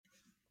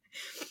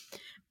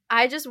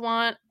I just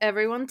want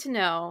everyone to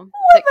know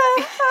What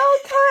the hell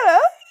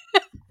kind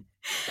of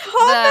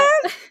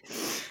comment?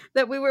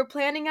 that we were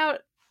planning out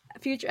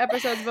future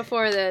episodes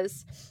before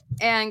this,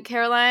 and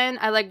Caroline,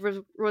 I like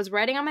was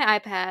writing on my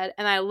iPad,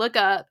 and I look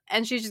up,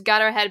 and she just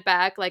got her head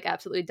back, like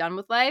absolutely done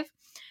with life.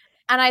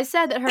 And I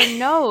said that her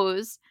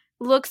nose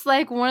looks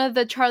like one of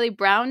the Charlie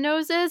Brown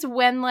noses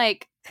when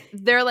like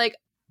they're like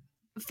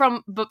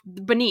from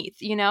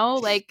beneath, you know,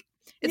 like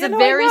it's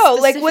very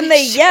specific like when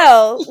they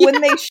yell, when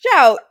they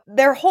shout,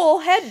 their whole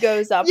head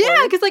goes upward.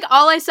 Yeah, because like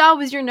all I saw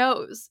was your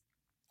nose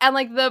and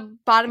like the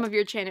bottom of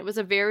your chin. It was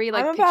a very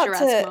like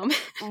picturesque moment.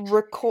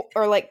 Record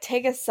or like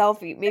take a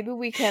selfie. Maybe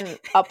we can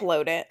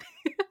upload it.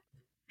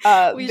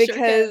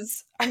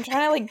 Because I'm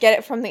trying to like get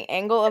it from the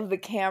angle of the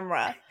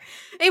camera.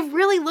 It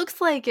really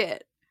looks like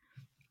it.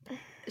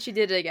 She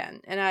did it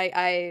again, and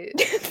I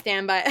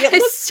stand by it. It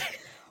looks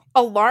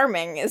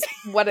alarming is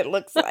what it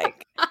looks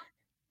like.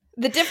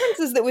 The difference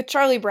is that with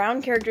Charlie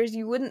Brown characters,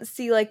 you wouldn't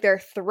see like their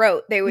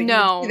throat. You'd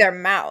see their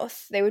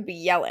mouth. They would be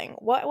yelling.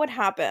 What would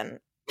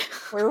happen?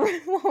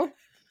 What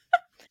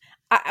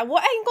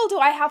angle do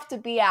I have to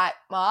be at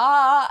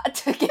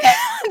to get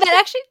that?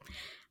 Actually,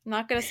 I'm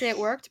not gonna say it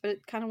worked, but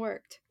it kind of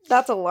worked.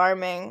 That's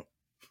alarming.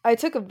 I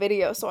took a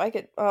video so I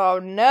could. Oh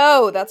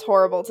no, that's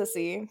horrible to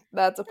see.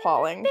 That's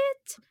appalling.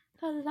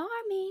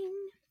 Alarming.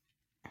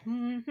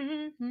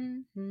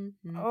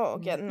 Oh,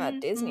 getting that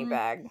Disney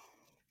bag.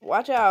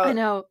 Watch out. I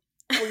know.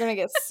 We're gonna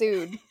get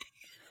sued.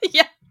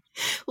 Yeah.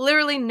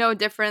 Literally no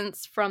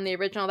difference from the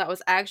original. That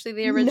was actually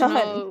the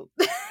original.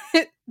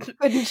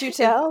 Couldn't you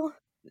tell?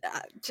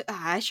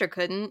 I sure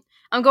couldn't.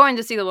 I'm going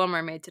to see The Little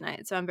Mermaid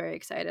tonight, so I'm very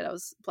excited. I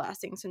was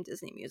blasting some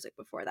Disney music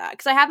before that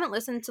because I haven't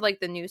listened to like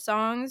the new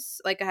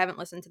songs. Like I haven't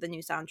listened to the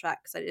new soundtrack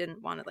because I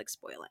didn't want to like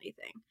spoil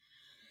anything.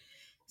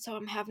 So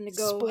I'm having to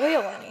go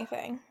spoil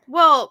anything.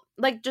 Well,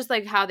 like just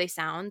like how they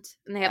sound,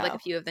 and they have like a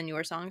few of the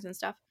newer songs and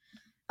stuff.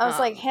 I was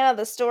like, Hannah,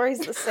 the story's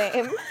the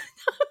same.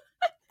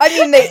 I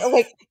mean, they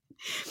like.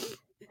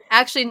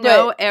 Actually,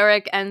 no.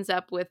 Eric ends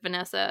up with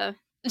Vanessa.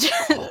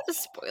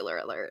 Spoiler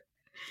alert.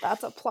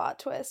 That's a plot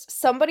twist.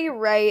 Somebody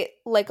write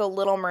like a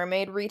Little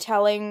Mermaid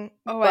retelling,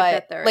 but I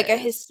bet there like a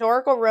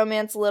historical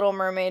romance Little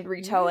Mermaid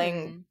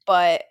retelling,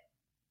 but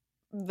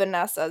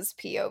Vanessa's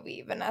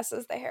POV.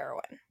 Vanessa's the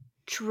heroine.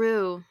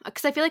 True,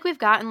 because I feel like we've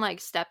gotten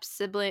like step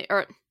sibling,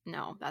 or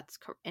no, that's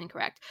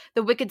incorrect.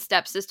 The Wicked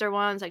stepsister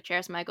ones, like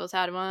Cheris Michaels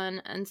had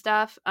one and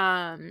stuff.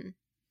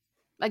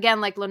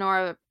 Again, like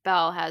Lenora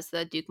Bell has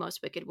the Duke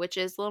Most Wicked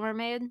Witches Little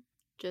Mermaid.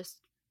 Just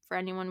for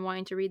anyone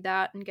wanting to read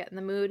that and get in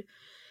the mood.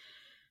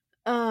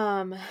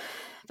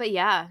 But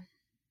yeah,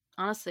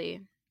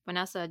 honestly,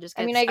 Vanessa just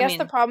gets, I guess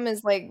the problem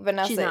is like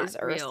Vanessa is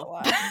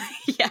Ursula.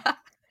 Yeah.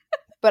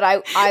 But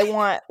I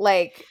want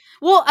like,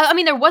 well, I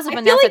mean there was a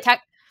Vanessa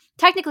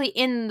technically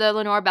in the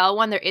Lenore Bell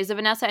one there is a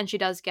Vanessa and she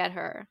does get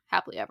her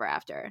happily ever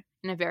after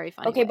in a very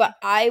funny way. But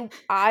I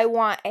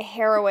want a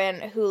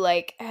heroine who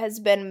like has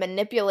been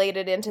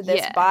manipulated into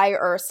this by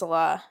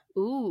Ursula.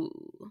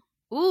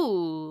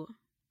 Ooh.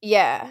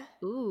 Yeah.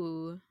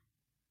 Ooh.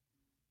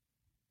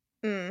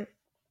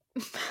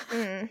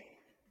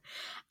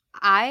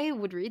 I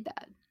would read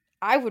that.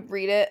 I would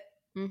read it.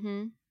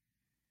 Mm-hmm.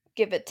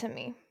 Give it to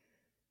me.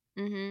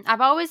 Mm-hmm.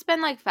 I've always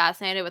been like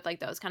fascinated with like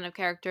those kind of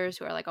characters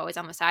who are like always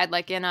on the side.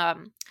 Like in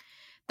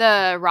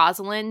the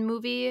Rosalind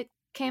movie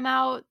came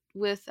out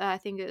with I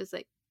think it was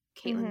like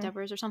Caitlin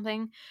Devers or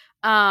something.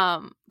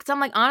 Because I'm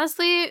like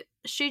honestly,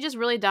 she just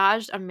really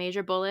dodged a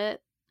major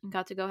bullet and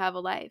got to go have a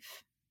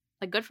life.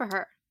 Like good for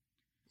her.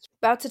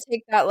 About to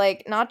take that,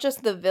 like, not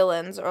just the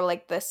villains or,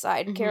 like, the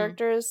side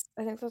characters.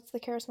 I think that's the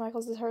Cheris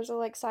Michaels is hers are,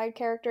 like, side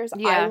characters.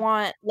 Yeah. I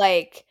want,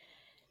 like,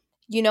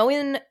 you know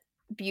in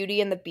Beauty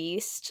and the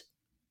Beast,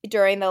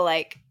 during the,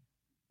 like,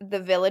 the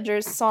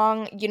Villagers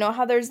song, you know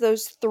how there's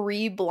those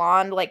 3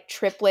 blonde, like,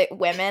 triplet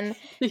women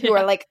who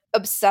are, like,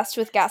 obsessed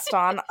with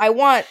Gaston? I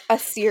want a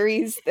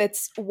series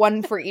that's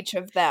one for each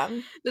of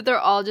them. That they're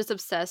all just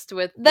obsessed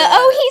with he's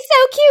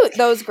so cute!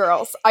 Those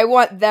girls. I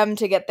want them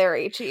to get their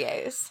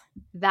HEAs.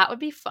 That would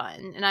be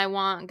fun. And I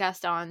want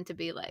Gaston to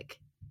be like,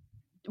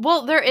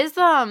 well, there is,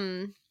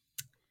 I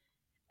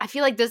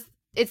feel like this,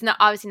 it's not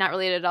obviously not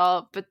related at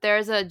all, but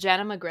there's a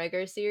Jenna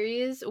McGregor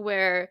series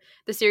where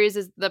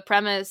the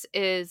premise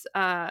is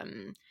a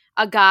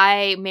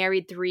guy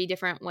married 3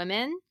 different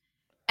women.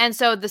 And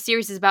so the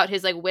series is about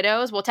his like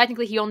widows. Well,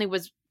 technically he only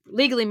was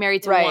legally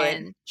married to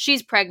one.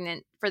 She's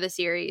pregnant for the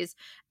series.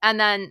 And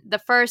then the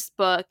first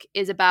book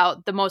is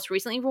about the most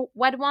recently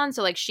wed one.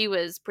 So like she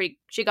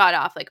got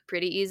off like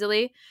pretty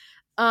easily.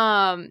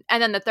 And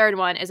then the third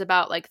one is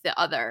about like the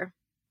other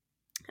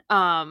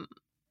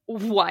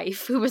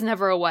wife who was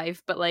never a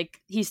wife, but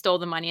like he stole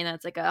the money and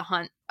that's like a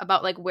hunt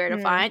about like where to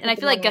find. And I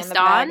feel like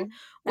Gaston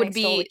would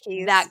be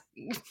that.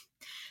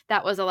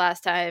 That was the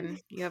last time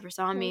you ever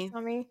saw me.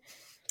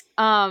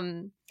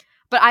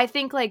 But I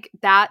think like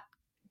that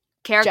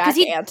character, Jack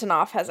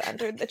Antonoff has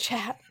entered the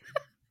chat.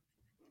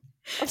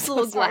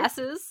 Little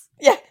glasses.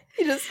 Yeah,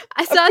 He just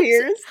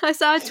appears. I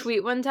saw a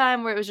tweet one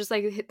time where it was just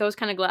like those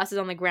kind of glasses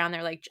on the ground.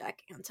 They're like,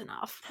 Jack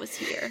Antonoff was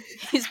here.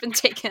 He's been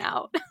taken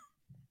out.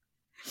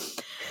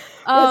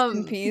 Rest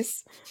in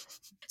peace.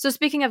 So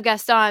speaking of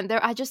Gaston,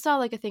 I just saw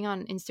like a thing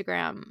on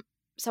Instagram.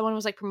 Someone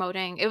was like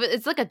promoting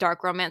it's like a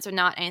dark romance, or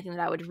not anything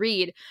that I would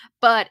read,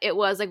 but it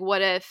was like,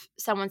 what if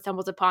someone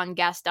stumbles upon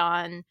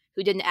Gaston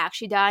who didn't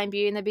actually die in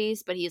Beauty and the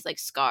Beast, but he's like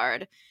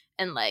scarred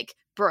and like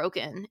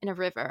broken in a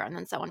river, and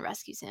then someone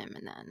rescues him,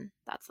 and then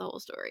that's the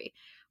whole story.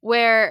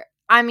 Where,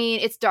 I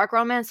mean, it's dark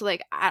romance, so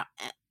like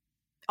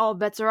all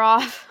bets are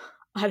off.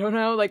 I don't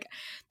know, like,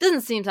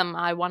 doesn't seem something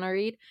I want to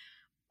read,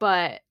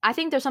 but I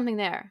think there's something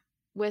there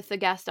with the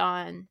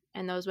Gaston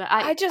and those.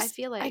 I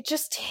feel like I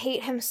just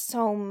hate him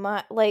so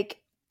much. Like,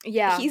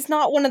 yeah, he's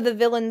not one of the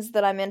villains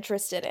that I'm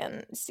interested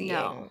in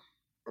seeing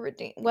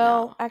redeemed.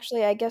 Well,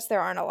 actually, I guess there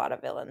aren't a lot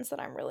of villains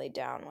that I'm really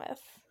down with,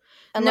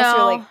 unless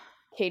you're like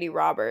Katie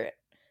Robert.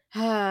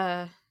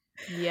 Yeah.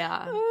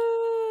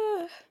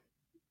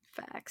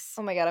 Facts.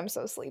 Oh my god, I'm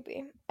so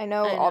sleepy. I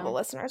know all the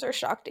listeners are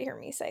shocked to hear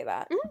me say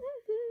that.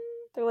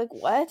 They're like,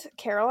 what?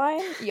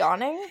 Caroline?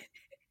 Yawning?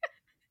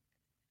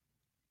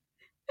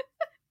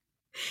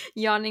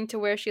 Yawning to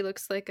where she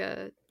looks like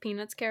a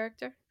Peanuts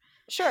character?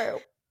 Sure.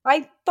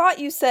 I thought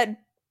you said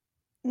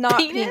not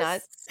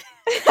Peanuts.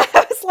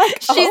 I was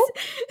like,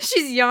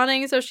 she's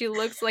yawning so she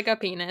looks like a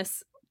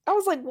penis. I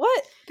was like,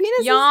 what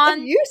penis have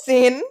you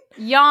seen?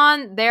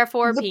 Yawn,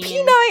 therefore the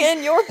peni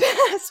in your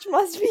past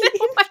must be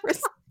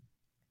interesting.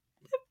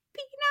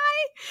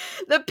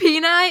 The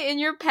peni in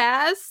your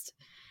past?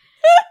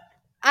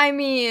 I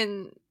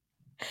mean,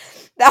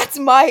 that's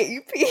my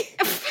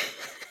EP.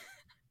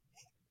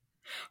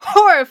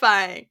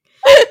 Horrifying.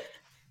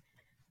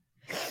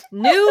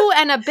 New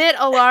and a bit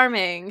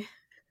alarming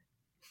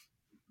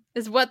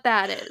is what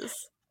that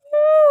is.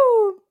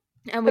 Woo.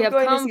 And we have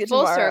come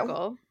full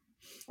circle.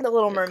 The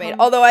Little Mermaid.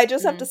 Although I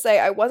just have to say,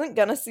 I wasn't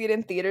gonna see it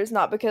in theaters,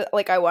 not because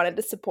like I wanted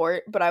to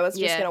support, but I was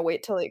just gonna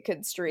wait till it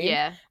could stream.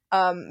 Yeah.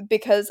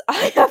 Because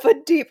I have a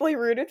deeply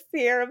rooted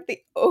fear of the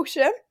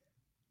ocean.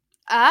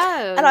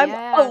 Oh, and I'm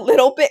a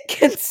little bit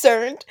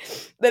concerned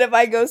that if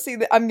I go see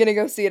I'm gonna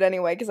go see it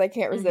anyway because I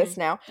can't resist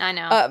now. I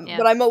know.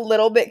 But I'm a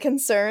little bit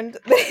concerned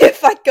that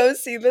if I go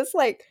see this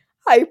like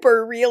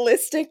hyper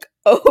realistic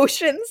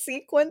ocean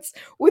sequence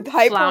with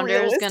hyper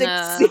realistic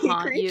sea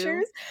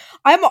creatures,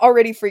 I'm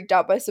already freaked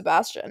out by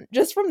Sebastian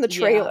just from the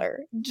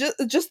trailer.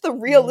 Just the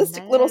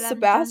realistic little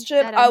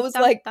Sebastian. I was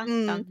like,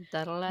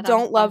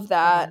 don't love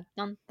that.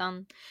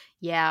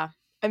 Yeah,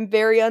 I'm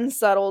very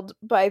unsettled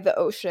by the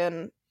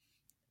ocean.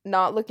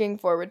 Not looking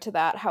forward to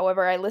that.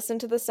 However, I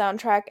listened to the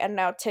soundtrack, and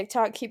now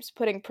TikTok keeps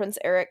putting Prince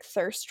Eric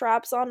thirst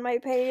traps on my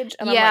page.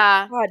 And I'm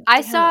like, God damn I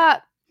saw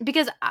it.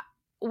 Because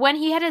when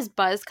he had his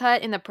buzz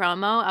cut in the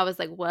promo, I was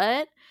like,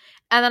 what?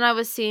 And then I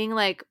was seeing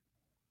like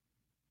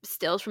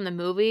stills from the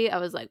movie. I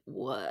was like,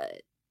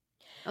 what?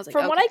 I was like,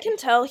 from what I can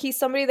tell, he's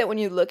somebody that when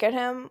you look at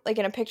him, like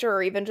in a picture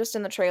or even just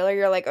in the trailer,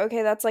 you're like,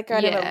 okay, that's like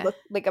kind of look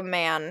like a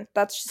man.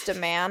 That's just a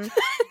man.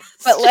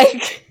 But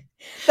like,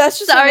 that's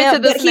just a man.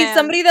 But he's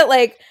somebody that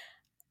like.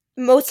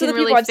 Most of the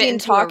people I've seen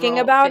talking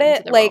about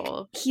it, like,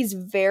 he's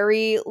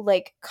very,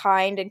 like,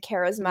 kind and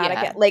charismatic.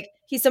 Yeah. Like,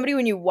 he's somebody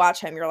when you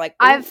watch him, you're like,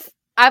 ooh.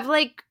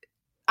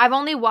 I've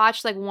only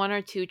watched, like, 1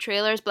 or 2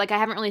 trailers, but, like, I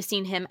haven't really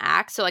seen him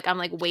act, so, like, I'm,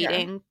 like,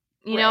 waiting,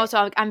 you know?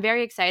 So I'm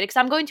very excited, because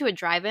I'm going to a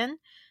drive-in,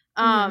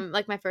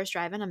 like, my first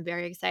drive-in. I'm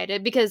very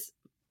excited, because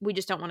we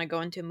just don't want to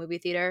go into a movie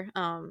theater,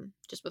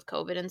 just with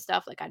COVID and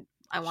stuff. Like,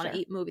 I want to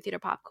eat movie theater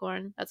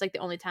popcorn. That's, like, the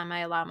only time I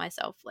allow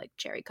myself, like,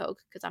 cherry Coke,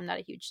 because I'm not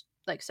a huge,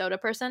 like, soda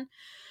person.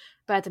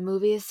 But at the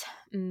movies,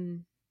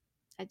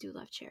 I do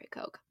love cherry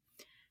Coke.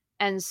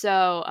 And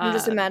so I'm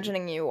just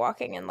imagining you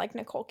walking in like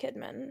Nicole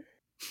Kidman.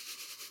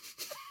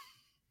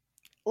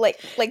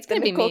 like the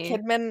Nicole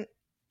Kidman,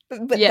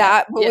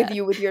 but with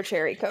you with your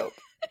cherry Coke.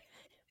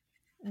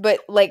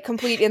 But like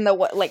complete in the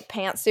like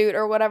pantsuit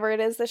or whatever it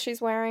is that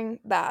she's wearing.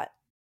 That.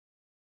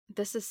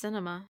 This is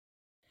cinema.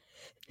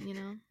 You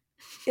know?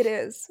 It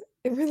is.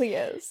 It really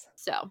is.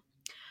 So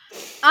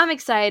I'm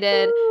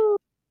excited. Woo.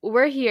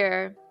 We're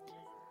here.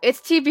 It's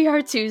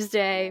TBR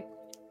Tuesday.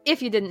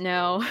 If you didn't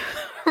know,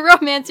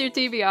 Romance Your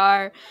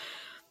TBR.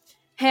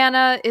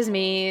 Hannah is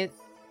me.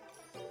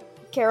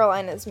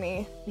 Caroline is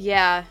me.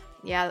 Yeah,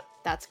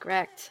 that's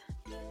correct.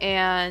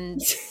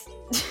 And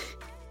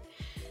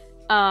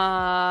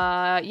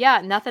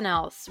nothing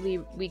else.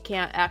 We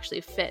can't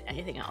actually fit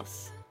anything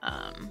else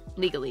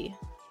legally.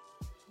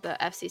 The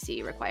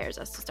FCC requires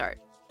us to start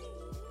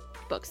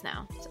books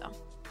now. So,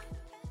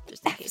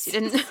 just in case you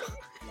didn't know.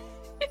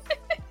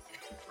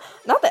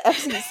 Not the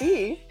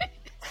FCC.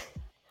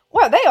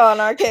 Why are they on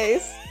our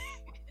case?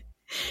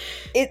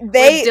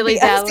 The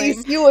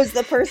FCC was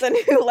the person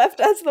who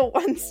left us the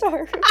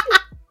 1-star review.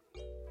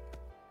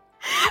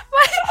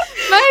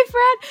 my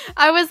friend,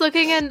 I was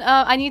looking and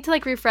I need to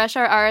like refresh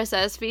our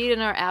RSS feed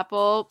in our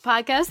Apple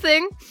podcast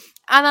thing.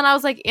 And then I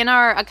was like in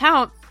our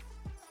account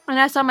and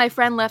I saw my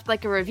friend left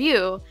like a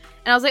review.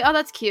 And I was like, oh,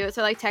 that's cute.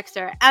 So I like text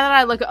her. And then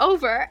I look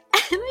over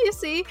And you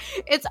see,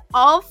 it's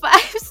all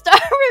 5-star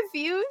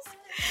reviews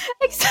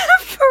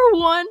except for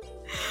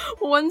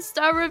one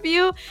star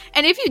review.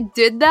 And if you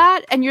did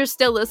that and you're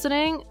still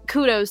listening,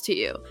 kudos to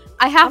you.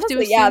 I have to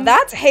assume, yeah,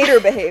 that's hater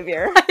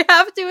behavior. I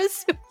have to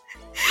assume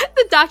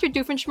the Dr.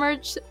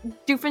 Doofenshmirtz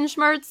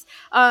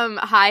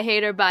hi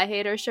hater bye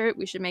hater shirt.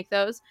 We should make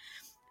those.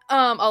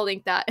 I'll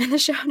link that in the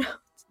show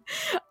notes.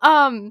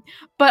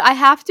 But I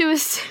have to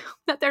assume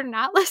that they're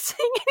not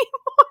listening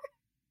anymore.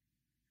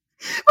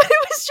 But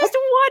it was just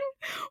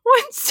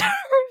one star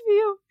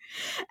review.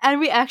 And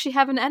we actually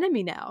have an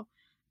enemy now.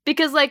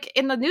 Because, like,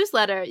 in the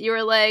newsletter, you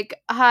were like,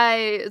 hi,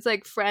 it's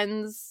like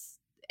friends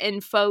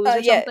and foes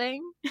or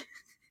something.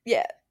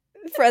 Yeah.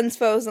 Friends,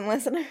 foes, and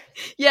listeners.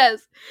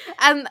 Yes.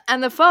 And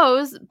the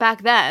foes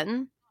back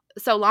then,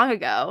 so long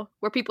ago,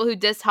 were people who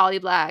dissed Holly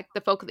Black,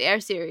 the Folk of the Air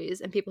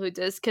series, and people who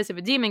dissed Kiss of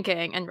a Demon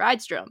King and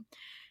Rydstrom.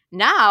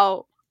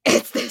 Now,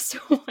 it's this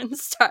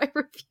 1-star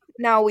review.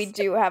 Now we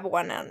do have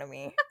one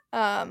enemy.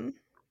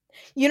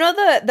 You know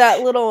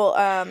that little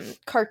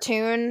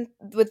cartoon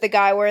with the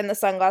guy wearing the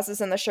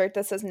sunglasses and the shirt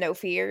that says "No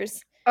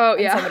fears"? Oh,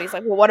 and yeah. Somebody's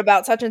like, well, what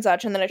about such and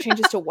such? And then it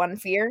changes to one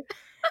fear.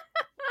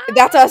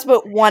 That's us,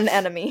 but one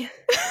enemy.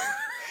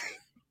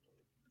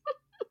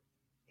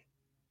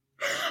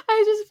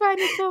 I just find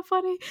it so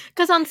funny.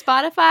 Because on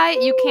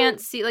Spotify, you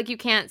can't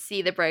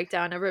see the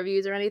breakdown of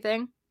reviews or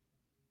anything.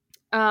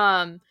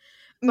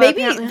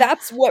 Maybe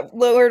that's what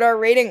lowered our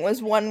rating,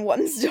 was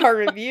 1-star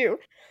review.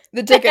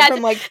 The ticket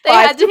from like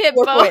 5 to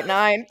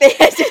 4.9. They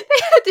had to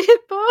hit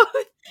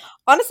both.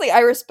 Honestly, I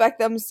respect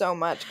them so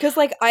much because,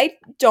 like, I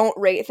don't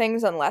rate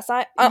things unless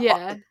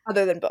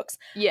other than books.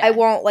 Yeah, I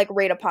won't like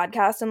rate a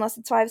podcast unless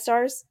it's 5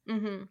 stars.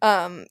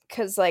 Mm-hmm.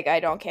 Because like I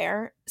don't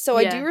care. So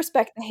I do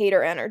respect the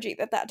hater energy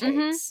that takes.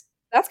 Mm-hmm.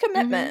 That's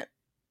commitment.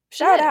 Mm-hmm.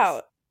 Shout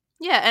out.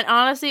 Yeah, and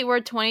honestly, we're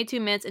 22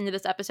 minutes into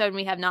this episode and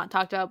we have not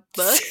talked about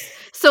books.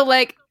 So,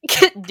 like,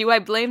 do I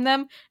blame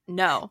them?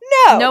 No,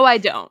 I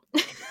don't.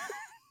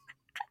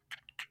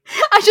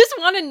 I just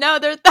want to know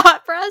their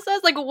thought process.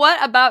 Like,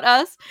 what about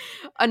us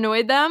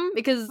annoyed them?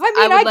 Because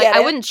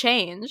I wouldn't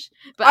change.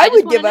 But I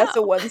would give us a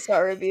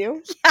 1-star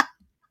review. Yeah.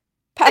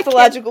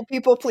 Pathological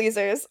people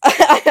pleasers.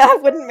 I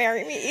wouldn't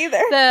marry me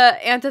either. The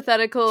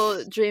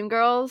antithetical dream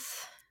girls.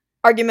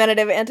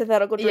 Argumentative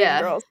antithetical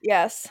dream girls.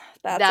 Yes,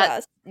 that's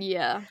us.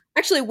 Yeah.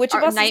 Actually, which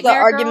of us is the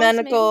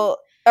argumentative?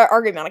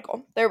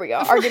 Argumentative. There we go.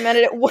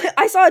 Argumentative.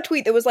 I saw a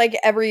tweet that was like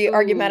every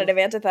argumentative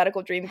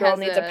antithetical dream girl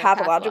needs a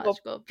pathological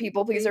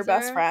people pleaser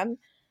best friend.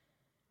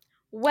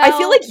 Well, I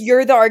feel like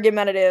you're the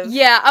argumentative.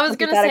 Yeah, I was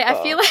gonna say.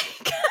 I feel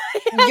like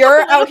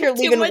you're out here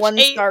leaving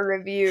 1-star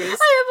reviews. I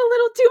have a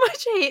little too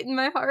much hate in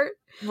my heart.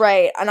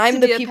 Right, and I'm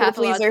the people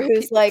pleaser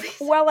who's like,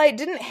 well, I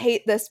didn't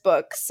hate this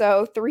book,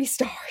 so 3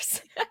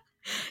 stars.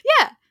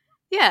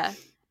 Yeah.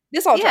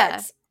 This all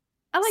tracks.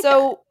 I like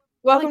that.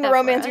 Welcome to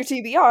Romance Your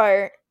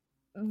TBR.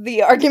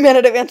 The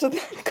argumentative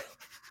antithetical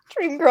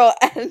dream girl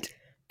and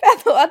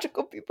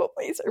pathological people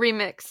pleaser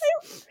remix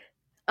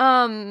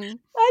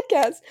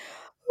podcast.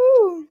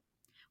 Woo.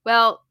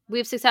 Well,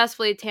 we've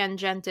successfully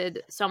tangented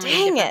so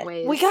many different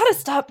ways. We gotta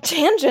stop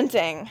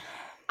tangenting.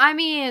 I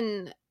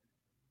mean,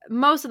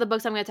 most of the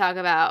books I'm going to talk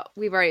about,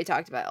 we've already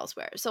talked about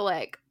elsewhere. So,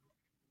 like,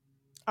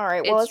 all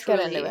right. Well, let's get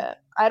into it.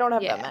 I don't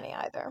have that many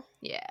either.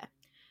 Yeah.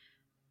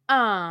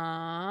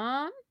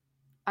 I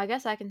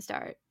guess I can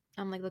start.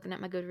 I'm like looking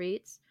at my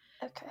Goodreads.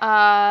 Okay.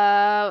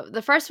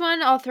 The first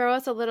one, I'll throw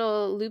us a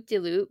little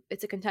loop-de-loop.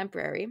 It's a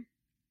contemporary.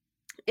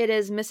 It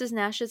is Mrs.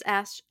 Nash's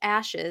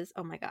Ashes.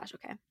 Oh my gosh,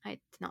 okay. I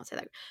did not say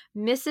that.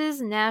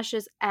 Mrs.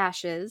 Nash's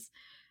Ashes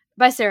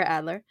by Sarah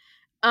Adler.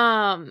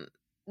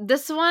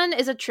 This one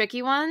is a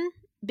tricky one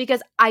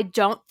because I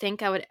don't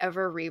think I would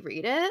ever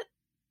reread it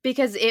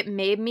because it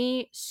made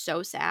me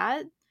so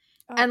sad.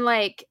 Oh. And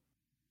like,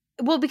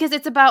 well, because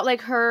it's about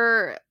like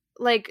her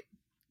like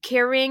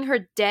carrying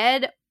her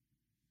dead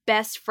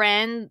best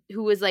friend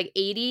who was like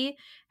 80,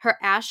 her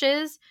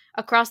ashes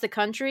across the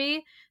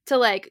country to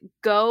like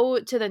go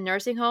to the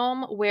nursing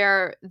home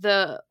where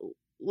the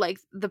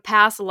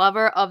past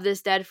lover of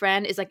this dead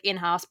friend is like in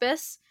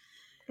hospice.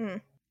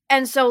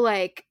 And so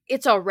like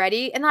it's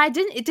already, and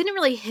it didn't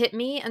really hit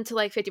me until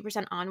like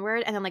 50%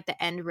 onward, and then like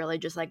the end really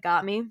just like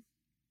got me.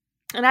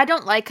 And I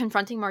don't like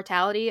confronting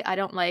mortality. I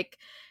don't like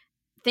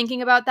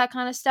thinking about that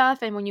kind of stuff.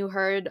 And when you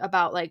heard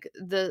about like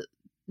the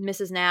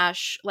Mrs.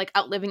 Nash like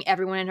outliving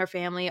everyone in her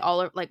family,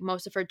 all of, like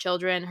most of her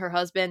children, her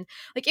husband,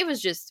 like it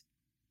was just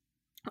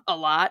a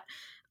lot.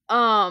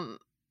 And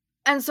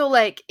so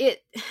like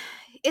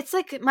it's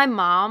like my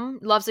mom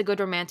loves a good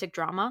romantic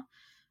drama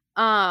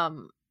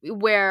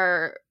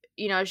where,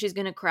 you know, she's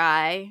gonna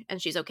cry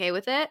and she's okay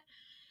with it.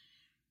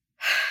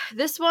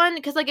 This one,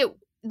 because like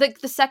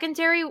the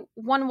secondary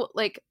one,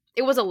 like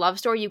it was a love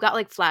story. You got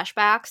like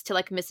flashbacks to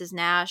like Mrs.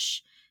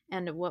 Nash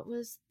and what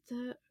was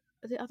the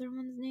other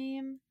one's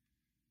name?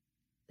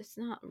 It's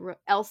not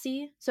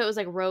Elsie. So it was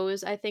like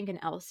Rose, I think, and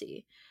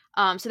Elsie.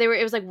 So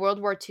it was like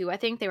World War II. I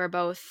think they were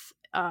both,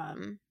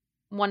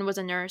 one was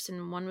a nurse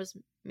and one was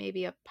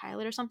maybe a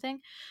pilot or something.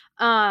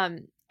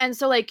 And And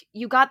so, like,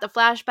 you got the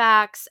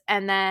flashbacks,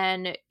 and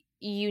then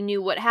you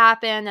knew what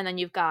happened, and then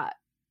you've got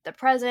the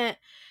present.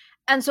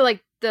 And so,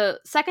 like, the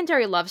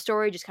secondary love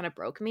story just kind of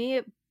broke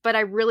me, but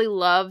I really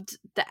loved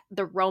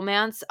the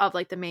romance of,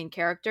 like, the main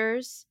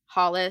characters,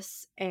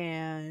 Hollis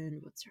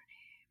and what's her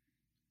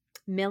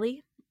name?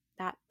 Millie.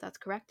 That's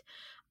correct.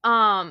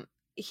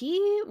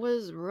 He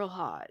was real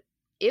hot.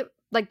 It,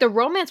 like, the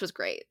romance was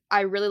great.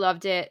 I really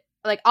loved it.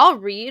 Like, I'll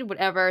read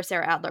whatever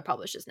Sarah Adler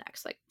publishes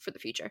next, like, for the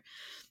future.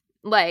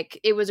 Like,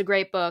 it was a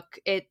great book.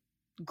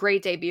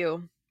 Great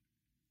debut.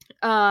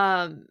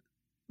 But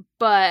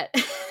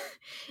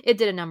it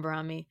did a number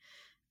on me.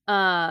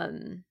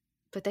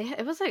 But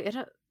it was like,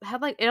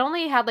 it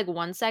only had like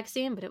one sex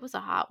scene, but it was a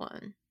hot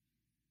one.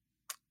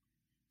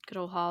 Good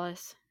old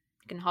Hollis.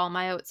 You can haul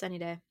my oats any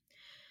day.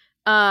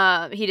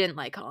 He didn't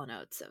like hauling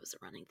oats. That was a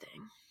running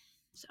thing.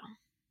 So,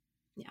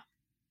 yeah.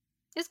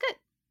 It's good.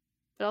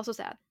 But also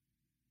sad.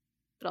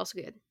 But also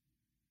good.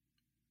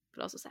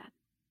 But also sad.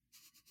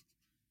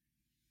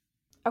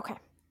 Okay.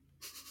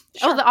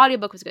 Sure. Oh, the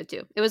audiobook was good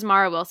too. It was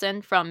Mara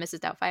Wilson from Mrs.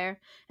 Doubtfire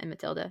and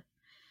Matilda.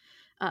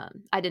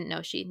 I didn't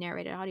know she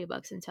narrated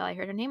audiobooks until I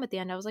heard her name at the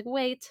end. I was like,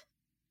 wait,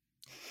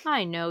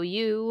 I know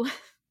you.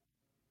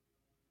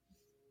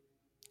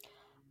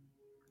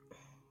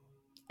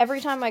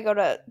 Every time I go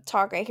to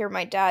talk, I hear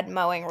my dad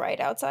mowing right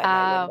outside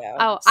my window.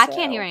 Oh, so. I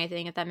can't hear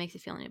anything if that makes you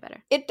feel any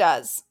better. It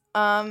does.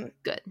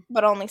 Good.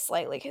 But only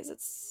slightly because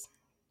it's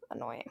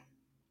annoying.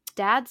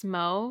 Dads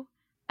mow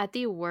at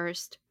the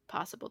worst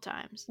possible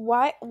times.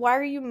 Why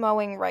are you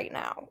mowing right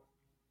now?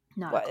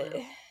 Not a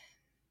clue.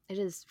 It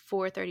is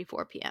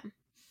 4:34 p.m.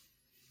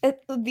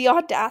 The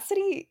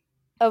audacity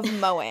of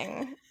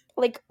mowing.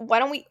 Like, why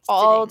don't we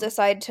all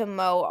decide to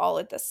mow all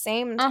at the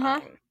same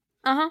time?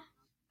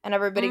 And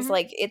everybody's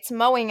like, it's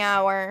mowing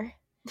hour.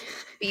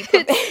 Be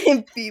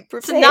prepared.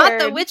 It's not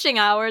the witching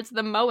hour, it's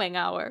the mowing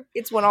hour.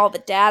 It's when all the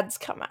dads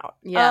come out.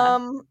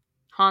 Yeah.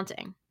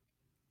 Haunting.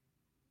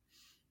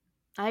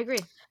 I agree.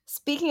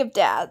 Speaking of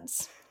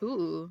dads.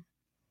 Ooh.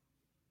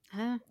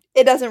 Huh?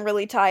 It doesn't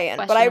really tie in,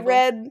 but I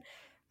read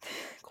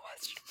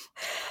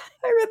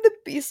The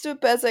Beast of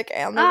Bezek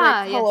and the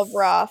Raquel of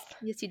Roth.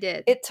 Yes, you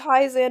did. It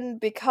ties in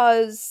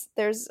because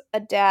there's a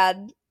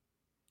dad.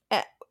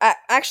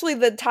 Actually,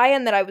 the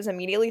tie-in that I was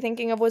immediately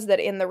thinking of was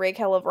that in the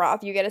Raquel of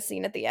Roth, you get a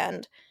scene at the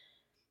end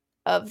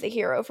of the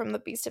hero from the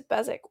Beast of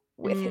Bezek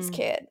with his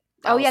kid.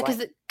 Oh, yeah, because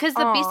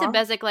the Beast of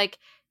Bezek, like,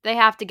 they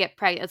have to get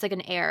pregnant. It's like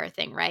an heir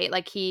thing, right?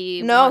 Like,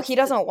 he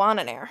doesn't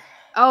want an heir.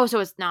 Oh, so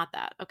it's not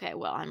that. Okay,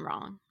 well, I'm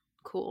wrong.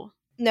 Cool.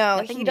 No,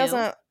 nothing he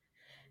doesn't.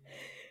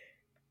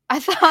 I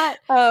thought.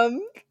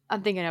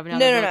 I'm thinking of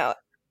another book. No.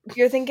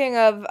 You're thinking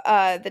of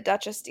the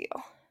Duchess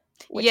deal,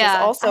 which is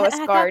also a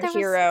scarred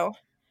hero,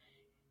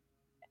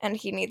 and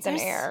he needs an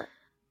heir.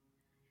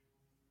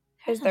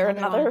 Is there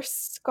another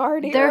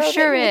scarred hero? There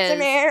sure is.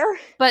 An heir?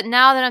 But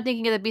now that I'm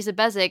thinking of the Beast of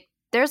Bezek,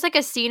 there's like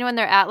a scene when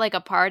they're at like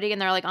a party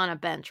and they're like on a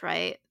bench,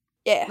 right?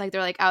 Yeah. Like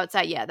they're like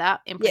outside. Yeah,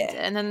 that imprinted.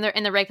 Yeah. And then they're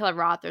in the Raquel of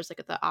Roth. There's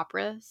like the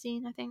opera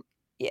scene, I think.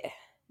 Yeah.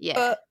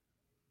 Yeah.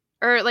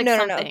 Or like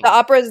something. No. The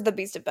opera is the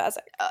Beast of Bezek.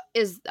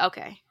 Is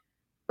okay.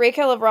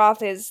 Raquel of Roth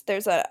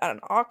there's an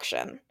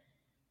auction.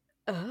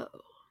 Oh.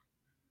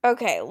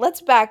 Okay,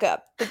 let's back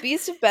up. The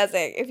Beast of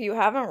Bezek, if you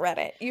haven't read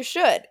it, you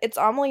should. It's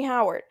Amelie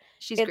Howard.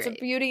 It's great. A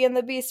Beauty and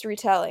the Beast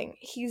retelling.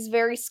 He's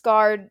very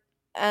scarred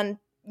and,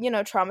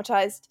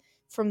 traumatized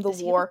from the war. Does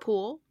he have a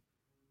pool?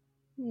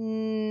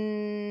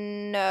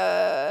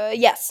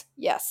 Yes.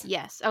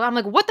 Oh, I'm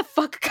like, what the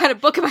fuck kind of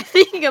book am I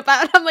thinking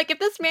about? I'm like, if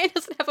this man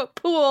doesn't have a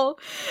pool,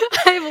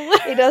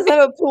 He does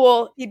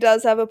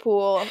have a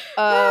pool.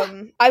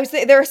 I was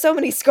there are so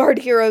many scarred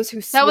heroes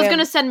who swim. That was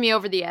gonna send me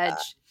over the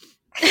edge.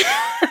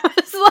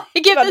 It's like,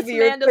 if this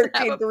man doesn't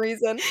have a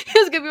reason.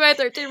 It's gonna be my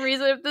 13th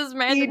reason if this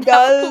man didn't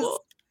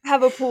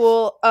have a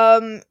pool.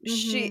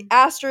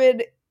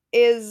 Astrid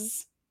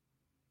is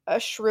a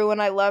shrew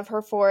and I love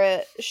her for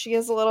it. She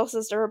has a little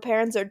sister. Her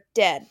parents are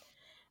dead.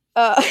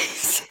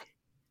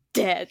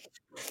 Dead.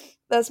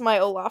 That's my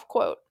Olaf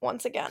quote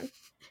once again.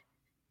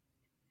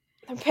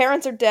 Her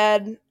parents are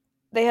dead.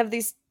 They have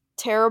these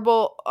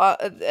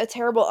a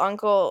terrible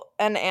uncle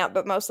and aunt,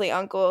 but mostly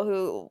uncle,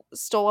 who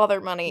stole all their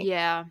money.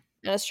 Yeah.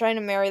 And is trying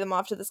to marry them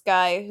off to this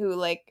guy who,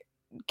 like,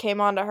 came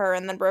on to her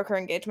and then broke her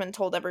engagement and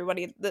told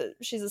everybody that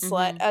she's a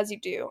slut, as you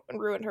do, and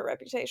ruined her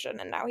reputation.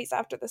 And now he's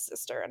after the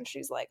sister. And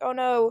she's like, oh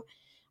no,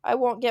 I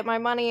won't get my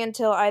money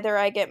until either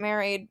I get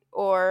married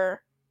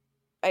or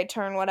I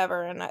turn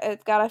whatever. And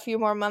I've got a few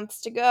more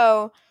months to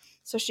go.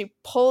 So she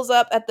pulls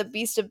up at the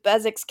Beast of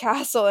Bezek's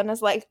castle and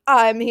is like,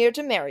 I'm here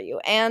to marry you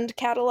and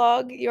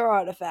catalog your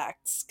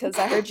artifacts, because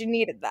I heard you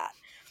needed that.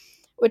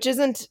 Which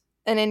isn't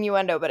an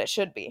innuendo, but it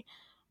should be.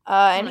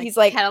 And he's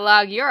like,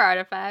 catalog your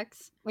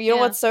artifacts. You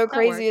know what's so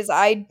crazy is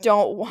I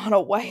don't want a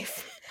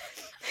wife.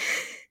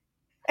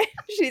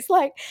 She's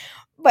like,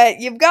 but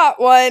you've got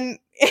one.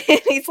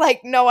 And he's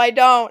like, no, I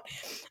don't.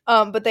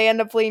 But they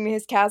end up fleeing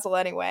his castle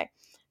anyway.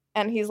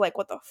 And he's like,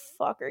 what the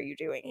fuck are you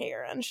doing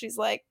here? And she's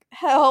like,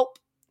 help.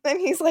 And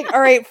he's like,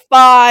 all right,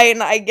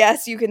 fine, I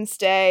guess you can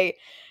stay.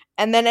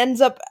 and then ends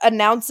up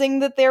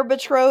announcing that they're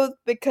betrothed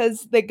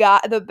because the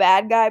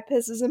bad guy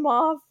pisses him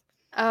off.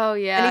 Oh,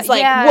 yeah. And he's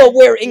like, well,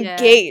 we're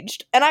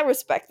engaged. Yeah. And I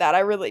respect that.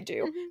 I really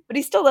do. Mm-hmm. But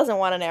he still doesn't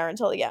want an heir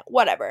until the end.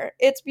 Whatever.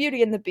 It's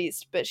Beauty and the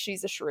Beast, but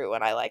she's a shrew,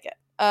 and I like it.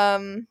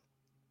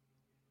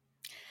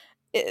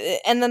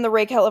 And then the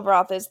Ray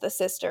Kelleroth is the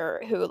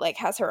sister who, like,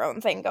 has her own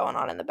thing going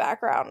on in the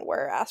background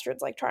where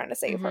Astrid's, like, trying to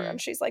save her,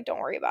 and she's like, don't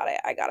worry about it.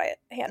 I got it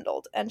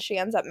handled. And she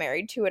ends up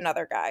married to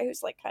another guy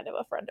who's, like, kind of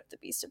a friend of the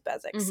Beast of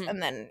Bezix,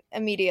 and then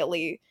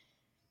immediately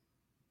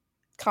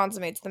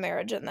consummates the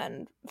marriage and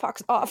then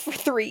fucks off for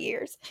 3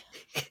 years.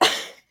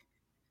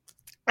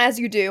 As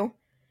you do.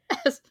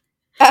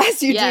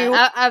 As you do.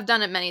 I've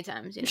done it many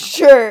times, you know.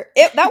 Sure.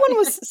 That one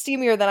was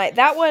steamier than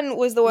that one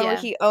was the one where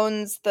he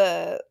owns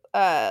the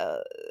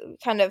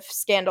kind of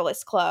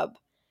scandalous club,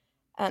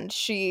 and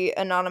she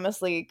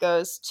anonymously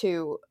goes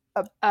to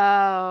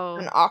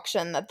an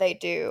auction that they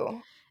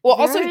do. Well,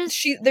 also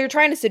they're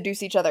trying to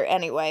seduce each other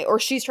anyway, or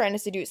she's trying to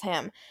seduce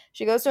him.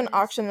 She goes to an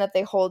auction that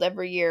they hold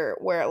every year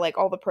where, like,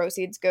 all the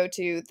proceeds go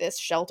to this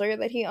shelter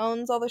that he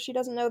owns, although she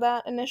doesn't know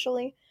that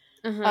initially.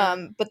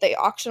 But they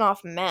auction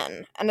off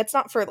men, and it's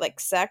not for,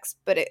 like, sex,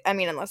 but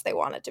unless they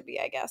want it to be,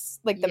 I guess,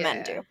 like the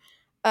men do.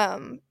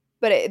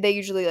 But they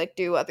usually, like,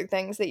 do other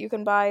things that you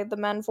can buy the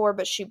men for,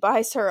 but she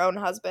buys her own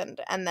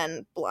husband and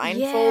then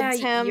blindfolds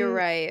him. You're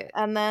right.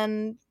 And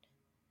then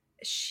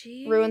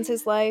she ruins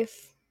his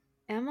life.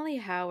 Emily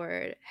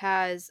Howard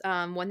has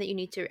one that you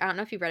need to. I don't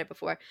know if you've read it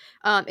before.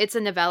 It's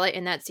a novella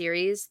in that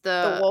series,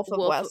 The Wolf of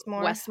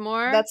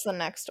Westmore. That's the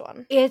next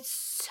one. It's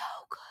so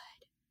good.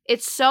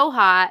 It's so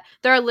hot.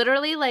 There are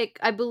literally, like,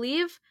 I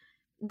believe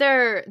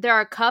there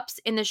are cups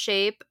in the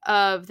shape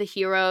of the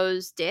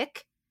hero's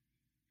dick.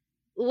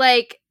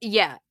 Like,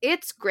 yeah,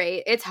 it's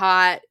great. It's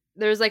hot.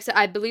 There's, like,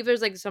 I believe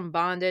there's, like, some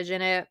bondage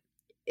in it.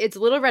 It's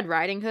Little Red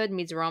Riding Hood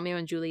meets Romeo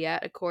and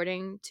Juliet,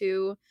 according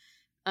to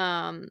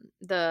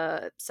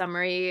the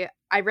summary.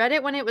 I read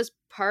it when it was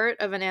part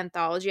of an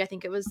anthology. I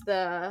think it was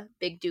the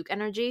Big Duke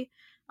Energy,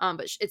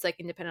 but it's, like,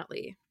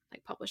 independently,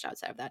 like, published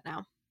outside of that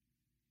now.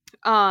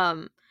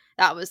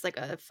 That was, like,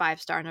 a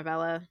 5-star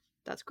novella.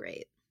 That's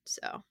great.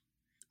 So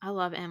I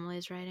love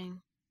Emily's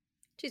writing.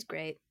 She's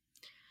great.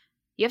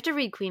 You have to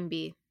read Queen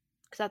Bee,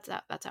 because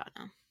that's out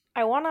now.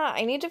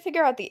 I need to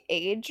figure out the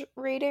age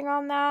rating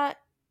on that,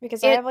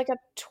 because I have, like, a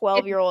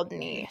 12-year-old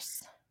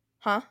niece.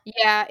 Huh?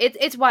 Yeah,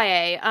 it's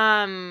YA.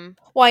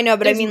 Well, I know,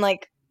 but I mean,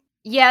 like,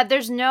 yeah,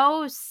 there's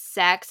no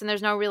sex and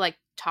there's no real, like,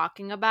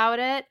 talking about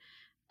it.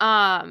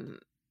 I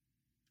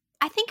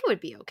think it would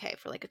be okay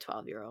for, like, a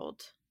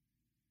 12-year-old.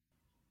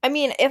 I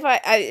mean,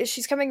 if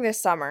she's coming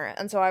this summer,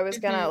 and so I was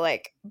gonna,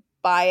 like,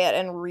 buy it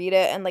and read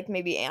it and, like,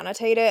 maybe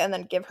annotate it and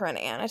then give her an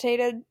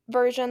annotated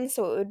version,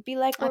 so it would be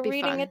like we're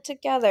reading it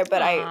together.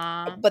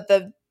 But but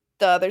the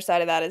other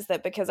side of that is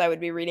that because I would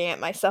be reading it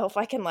myself,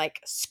 I can,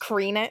 like,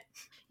 screen it.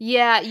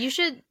 Yeah, you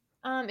should,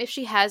 if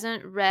she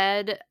hasn't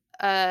read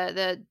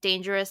the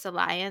Dangerous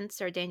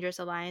Alliance or Dangerous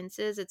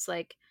Alliances, it's,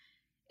 like,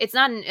 it's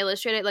not an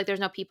illustrated, like, there's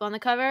no people on the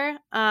cover.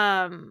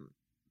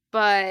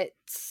 But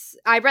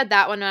I read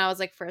that one when I was,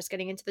 like, first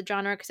getting into the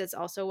genre, because it's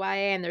also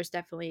YA, and there's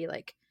definitely,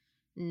 like,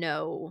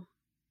 no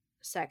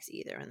sex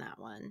either in that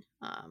one.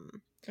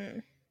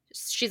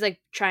 She's, like,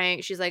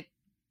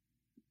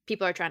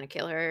 people are trying to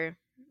kill her,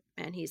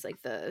 and he's,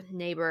 like, the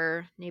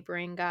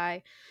neighboring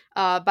guy.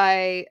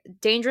 By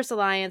Dangerous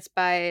Alliance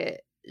by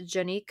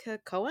Janika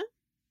Cohen.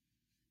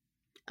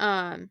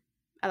 I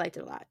liked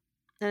it a lot.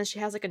 And then she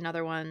has, like,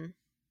 another one,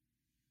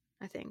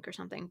 I think, or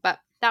something, but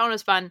that one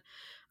was fun.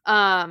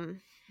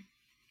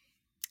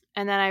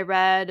 And then I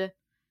read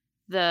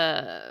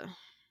it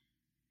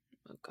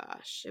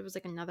was,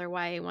 like, another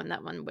YA one.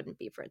 That one wouldn't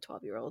be for a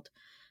 12-year-old.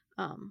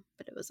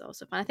 But it was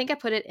also fun. I think I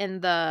put it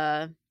in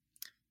the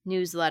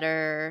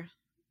newsletter,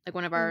 like,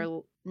 one of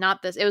our,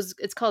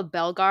 it's called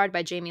Bellegarde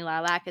by Jamie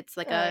Lilac. It's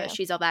like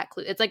She's All That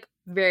clue. It's, like,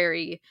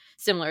 very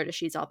similar to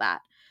She's All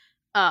That.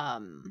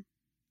 And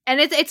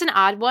it's an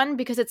odd one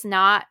because it's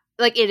not,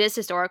 like, it is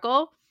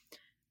historical,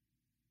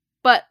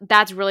 but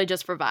that's really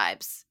just for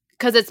vibes.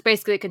 Because it's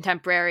basically a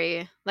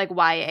contemporary, like,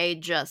 YA,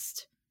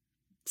 just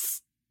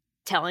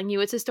telling you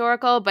it's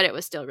historical, but it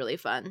was still really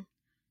fun.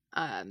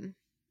 And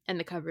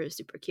the cover is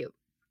super cute.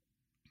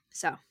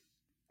 So,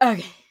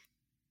 okay.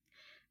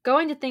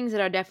 Going to things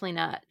that are definitely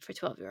not for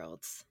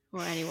 12-year-olds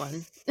or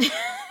anyone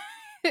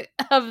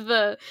of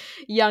the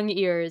young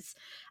ears.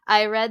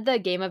 I read the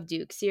Game of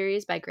Duke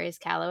series by Grace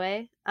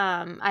Calloway.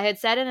 I had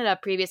said in a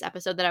previous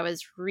episode that I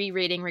was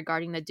rereading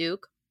Regarding the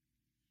Duke,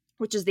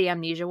 which is the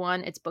Amnesia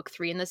one. It's book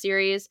 3 in the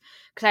series,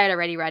 because I had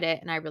already read it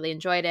and I really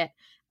enjoyed it.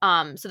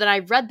 So then I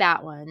read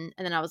that one,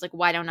 and then I was like,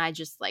 why don't I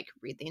just, like,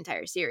 read the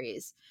entire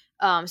series?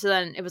 So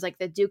then it was, like,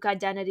 the Duke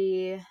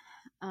Identity,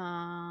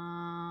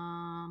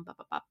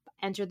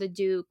 Enter the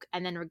Duke,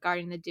 and then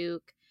Regarding the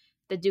Duke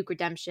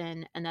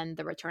Redemption, and then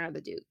The Return of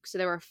the Duke. So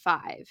there were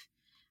 5.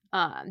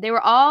 They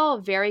were all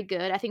very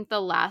good. I think the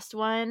last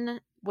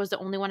one was the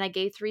only one I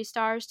gave 3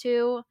 stars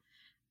to.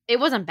 It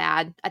wasn't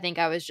bad. I think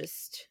I was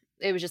just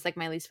it was just like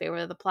my least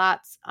favorite of the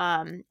plots.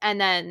 And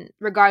then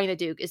Regarding the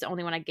Duke is the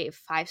only one I gave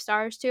 5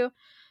 stars to.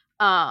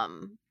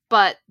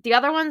 But the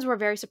other ones were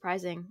very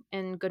surprising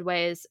in good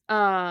ways.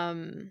 I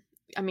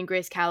mean,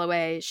 Grace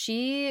Calloway,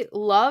 she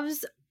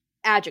loves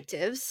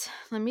adjectives.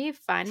 Let me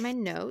find my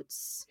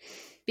notes,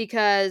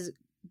 because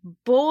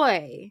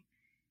boy,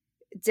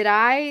 did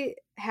I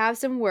have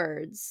some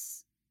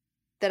words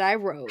that I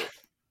wrote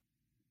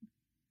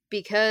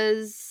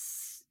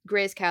because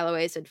Grace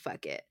Calloway said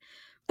fuck it.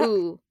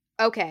 Ooh,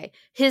 okay.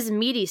 His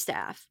meaty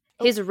staff,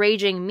 his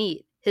raging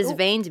meat, his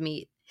veined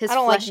meat, his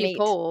fleshy like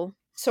pole.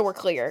 So we're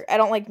clear. I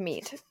don't like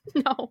meat.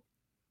 No.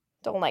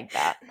 Don't like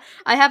that.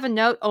 I have a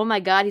note. Oh my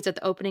god, he's at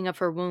the opening of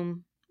her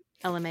womb.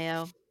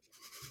 LMAO.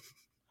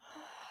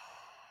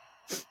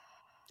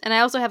 And I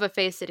also have a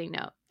face-sitting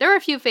note. There are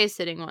a few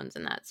face-sitting ones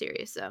in that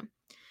series, so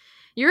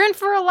you're in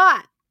for a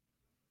lot.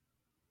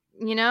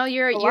 You know,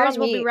 your ears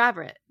will be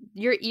ravished.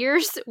 Your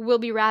ears will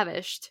be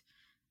ravished.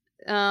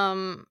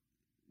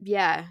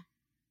 Yeah.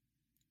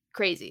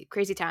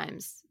 Crazy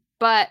times.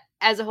 But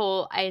as a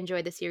whole, I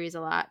enjoyed the series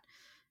a lot.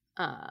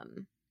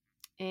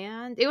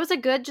 And it was a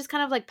good, just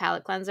kind of like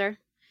palate cleanser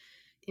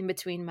in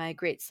between my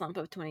great slump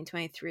of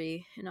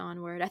 2023 and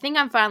onward. I think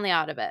I'm finally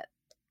out of it.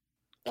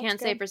 Can't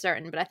say for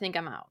certain, but I think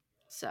I'm out.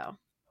 So.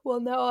 Well,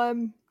 no,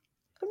 I'm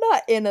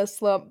not in a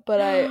slump, but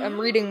I'm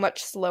reading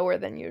much slower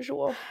than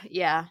usual.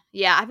 Yeah.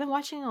 I've been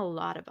watching a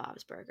lot of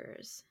Bob's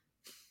Burgers.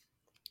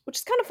 Which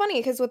is kind of funny,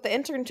 because with the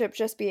internship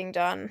just being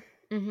done,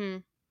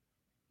 you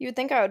would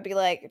think I would be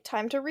like,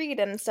 time to read,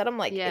 and instead I'm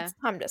like, it's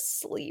time to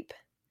sleep.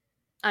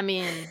 I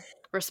mean,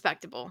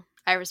 respectable.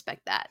 I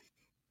respect that.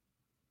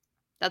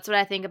 That's what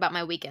I think about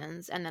my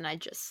weekends, and then I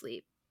just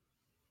sleep.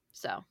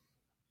 So,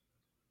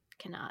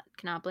 cannot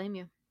blame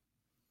you.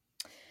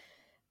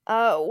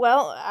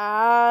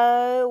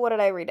 What did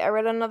I read? I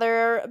read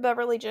another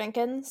Beverly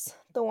Jenkins,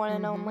 the one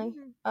and only.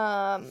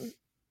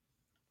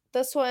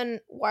 This one,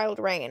 Wild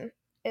Rain,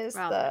 is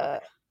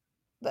the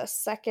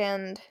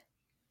second.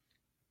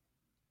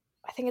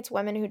 I think it's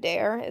Women Who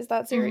Dare is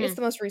that series. It's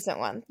the most recent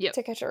one. Yep.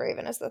 To Catch a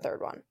Raven is the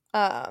third one.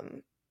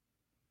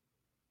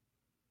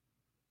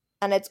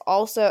 And it's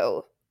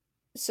also,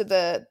 so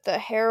the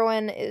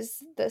heroine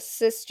is the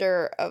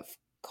sister of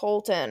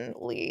Colton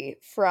Lee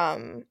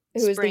from,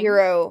 who is the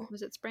hero.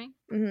 Was it Spring?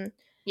 Mm-hmm.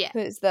 Yeah.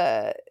 Who's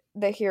the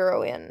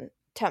hero in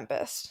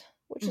Tempest,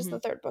 which is the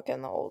third book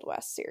in the Old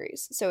West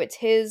series. So it's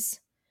his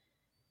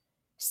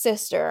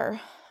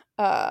sister,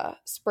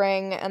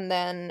 Spring, and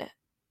then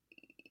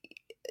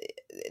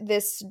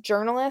this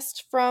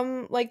journalist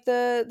from like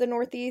the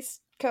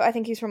Northeast. I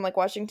think he's from like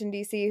Washington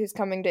D.C. who's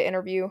coming to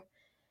interview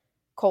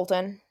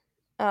Colton,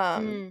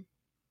 and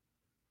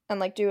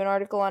like do an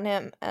article on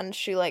him. And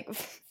she like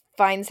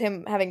finds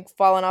him having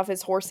fallen off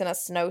his horse in a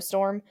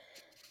snowstorm,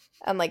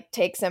 and like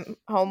takes him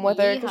home with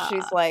her because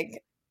she's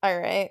like, all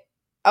right.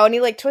 Oh, and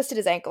he like twisted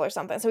his ankle or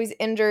something, so he's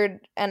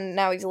injured, and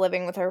now he's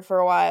living with her for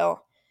a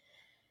while.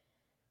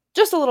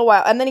 Just a little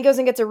while. And then he goes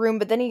and gets a room,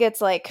 but then he gets,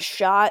 like,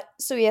 shot,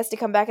 so he has to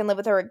come back and live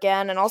with her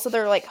again. And also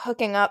they're, like,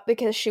 hooking up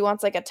because she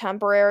wants, like, a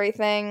temporary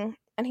thing.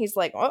 And he's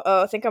like,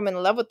 uh-oh, I think I'm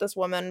in love with this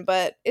woman,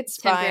 but it's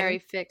temporary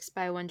fine. fix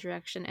by One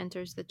Direction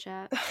enters the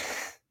chat.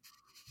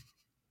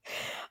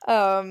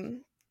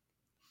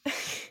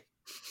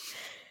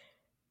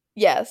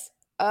 Yes.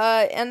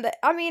 And,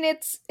 I mean,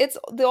 it's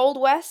the Old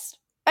West.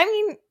 I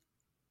mean,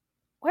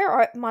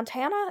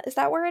 Montana? Is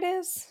that where it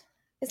is?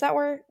 Is that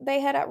where they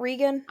head at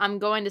Regan? I'm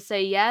going to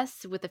say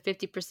yes with a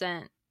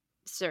 50%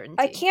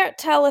 certainty. I can't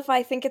tell if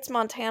I think it's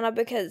Montana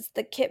because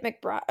the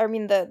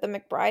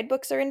McBride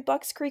books are in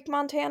Bucks Creek,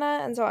 Montana,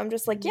 and so I'm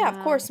just like, yeah, of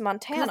course,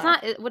 Montana.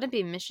 It wouldn't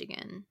be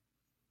Michigan.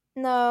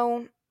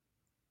 No.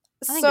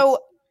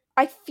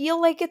 I feel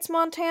like it's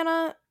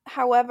Montana.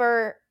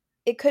 However,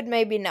 it could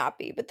maybe not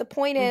be. But the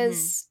point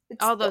is,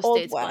 it's all those the Old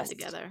states West blend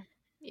together.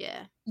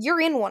 Yeah. You're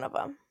in one of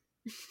them.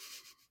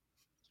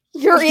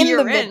 You're in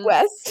the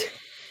Midwest.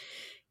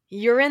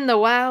 You're in the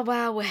Wild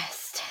Wild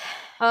West.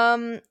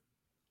 I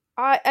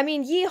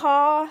mean,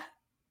 yeehaw.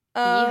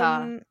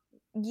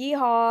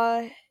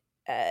 Yeehaw.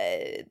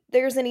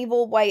 There's an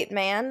evil white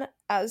man,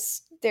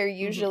 as there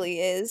usually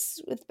is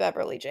with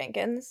Beverly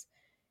Jenkins.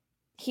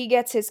 He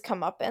gets his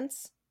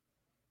comeuppance.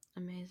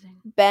 Amazing.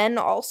 Ben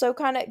also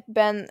their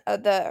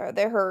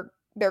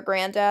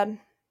granddad.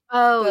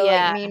 Oh, the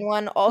yeah. like mean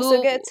one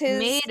also gets his.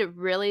 Made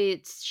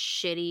really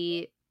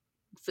shitty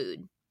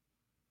food.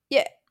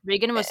 Yeah.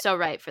 Regan was so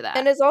right for that.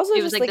 And it's also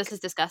he was like, this is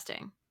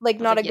disgusting. Like,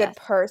 not a good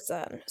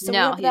person. So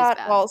no, we have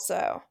that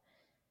also.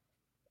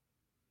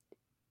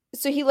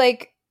 So he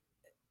like,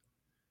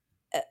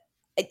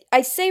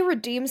 I say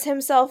redeems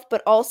himself,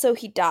 but also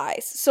he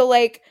dies. So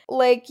like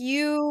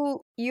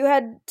you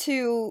had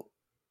to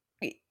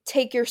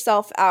take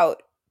yourself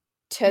out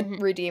to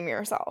redeem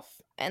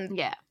yourself,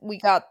 and we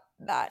got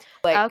that.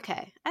 Like,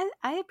 okay,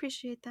 I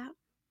appreciate that.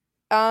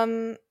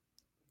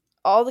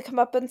 All the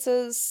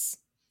comeuppances.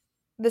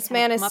 This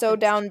man is so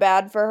down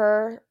bad for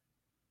her.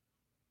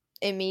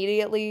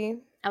 Immediately.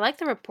 I like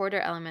the reporter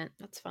element.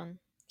 That's fun.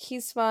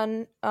 He's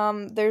fun.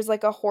 There's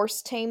like a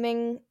horse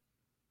taming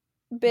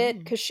bit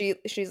because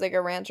she's like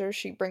a rancher.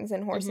 She brings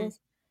in horses.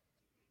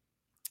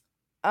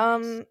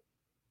 Nice.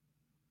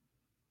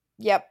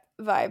 Yep,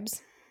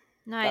 vibes.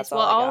 Nice. That's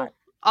all I got.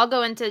 I'll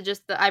go into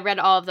just I read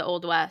all of the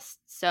Old West,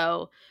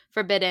 so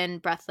Forbidden,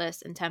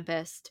 Breathless, and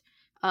Tempest.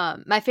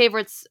 My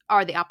favorites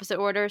are the opposite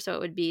order, so it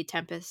would be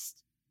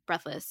Tempest,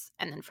 Breathless,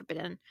 and then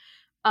Forbidden.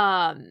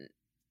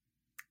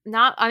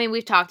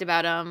 We've talked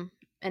about them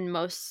in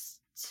most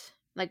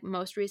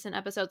recent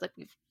episodes, like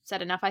we've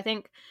said enough, I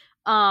think.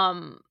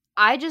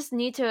 I just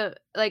need to,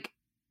 like,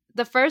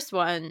 the first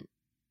one,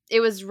 it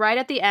was right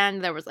at the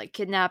end, there was like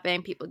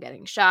kidnapping, people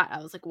getting shot.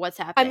 I was like, what's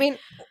happening? I mean,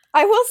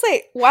 I will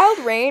say Wild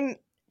Rain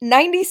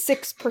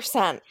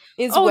 96%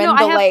 is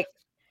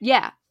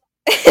yeah.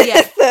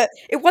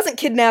 It wasn't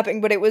kidnapping,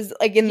 but it was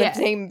like in the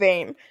same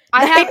vein.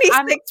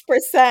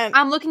 96%.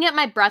 I'm looking at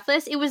my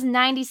Breathless. It was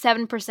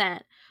 97%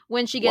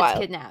 when she gets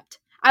kidnapped.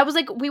 I was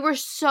like, we were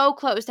so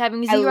close to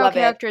having 0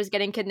 characters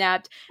getting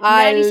kidnapped.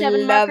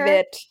 97 I love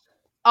it.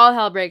 All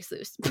hell breaks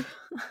loose.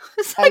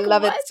 I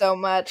love it so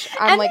much.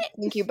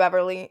 Thank you,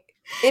 Beverly.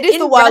 It is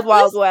the Wild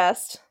Wild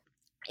West.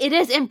 It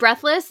is. In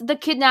Breathless, the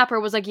kidnapper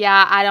was like,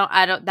 yeah,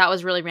 I don't, that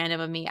was really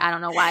random of me. I don't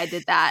know why I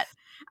did that.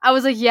 I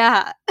was like,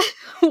 yeah,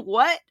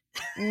 what?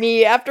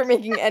 Me, after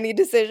making any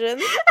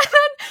decisions.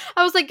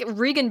 I was like,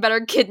 Regan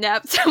better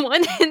kidnap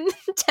someone in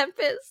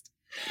Tempest.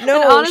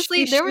 No, and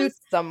honestly, there was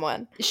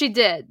someone. She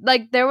did.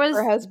 Like, there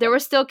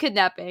was still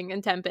kidnapping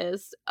in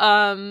Tempest.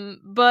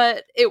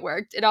 But it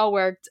worked. It all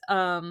worked.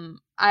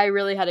 I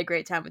really had a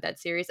great time with that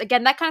series.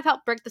 Again, that kind of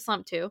helped break the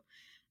slump too.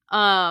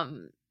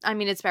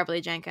 It's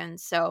Beverly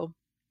Jenkins, so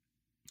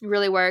it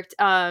really worked.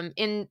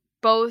 In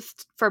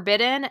both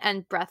Forbidden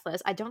and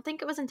Breathless, I don't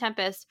think it was in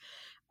Tempest.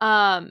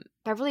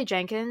 Beverly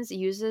Jenkins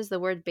uses the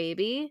word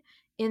baby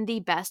in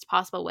the best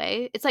possible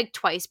way. It's like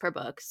twice per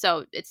book,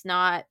 so it's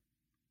not,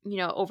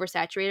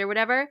 oversaturated or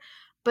whatever,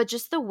 but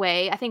just the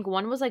way, I think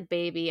one was like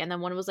baby and then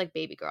one was like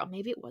baby girl.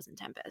 Maybe it wasn't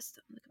Tempest.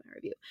 Look at my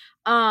review.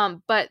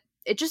 But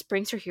it just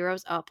brings her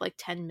heroes up like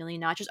 10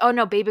 million notches. Oh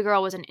no, baby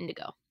girl was an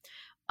Indigo.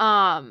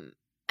 And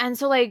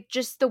so like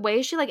just the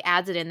way she like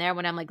adds it in there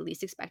when I'm like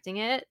least expecting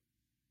it,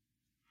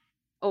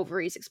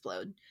 ovaries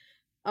explode.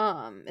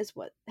 Is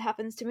what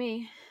happens to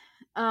me.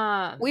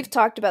 We've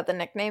talked about the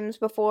nicknames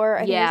before. I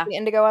think it was the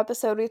Indigo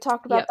episode we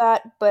talked about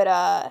that,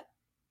 but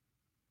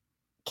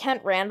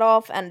Kent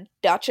Randolph and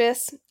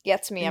Duchess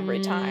gets me every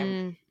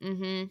time.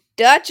 Mm-hmm.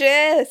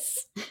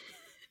 Duchess!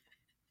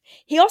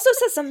 He also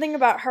says something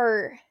about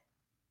her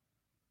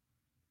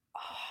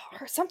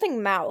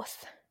something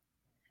mouth.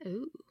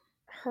 Ooh.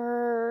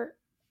 Her,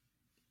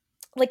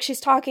 like, she's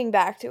talking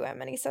back to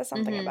him and he says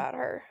something about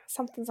her.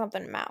 Something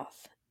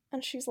mouth.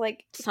 And she's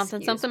like,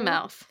 something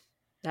mouth.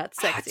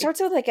 That's sexy. It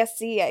starts with like a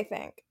C, I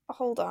think.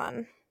 Hold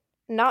on.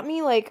 Not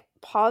me like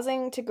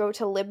pausing to go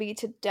to Libby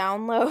to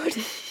download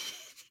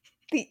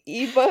the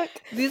ebook.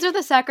 These are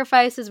the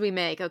sacrifices we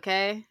make,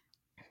 okay?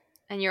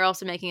 And you're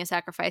also making a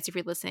sacrifice if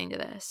you're listening to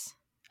this.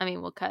 I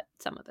mean, we'll cut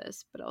some of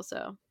this, but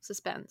also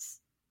suspense.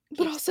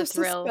 But also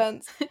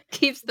suspense.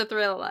 Keeps the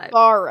thrill alive.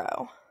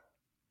 Borrow.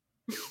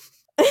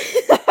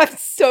 I'm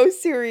so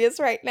serious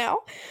right now.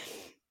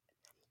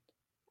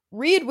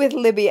 Read with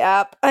Libby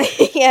app.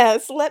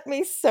 Yes, let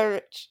me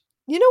search.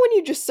 You know when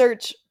you just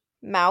search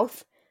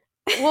mouth?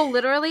 Well,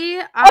 literally,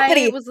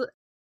 Uppity. I was...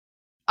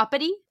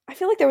 Uppity? I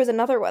feel like there was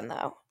another one,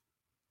 though.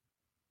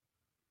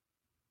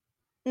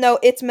 No,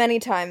 it's many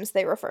times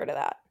they refer to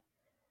that.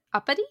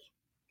 Uppity?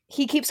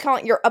 He keeps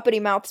calling your uppity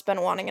mouth's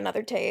been wanting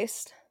another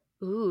taste.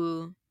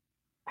 Ooh.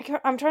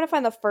 I'm trying to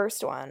find the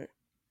first one.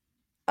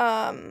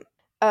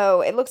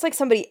 Oh, it looks like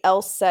somebody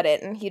else said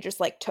it and he just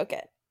like took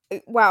it.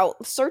 Wow,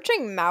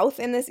 searching mouth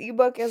in this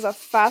ebook is a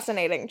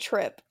fascinating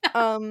trip.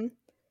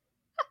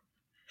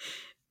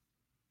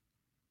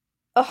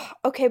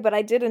 Okay, but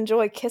I did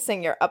enjoy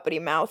kissing your uppity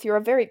mouth. You're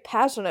a very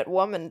passionate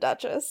woman,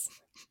 Duchess.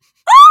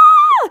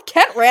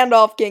 Kent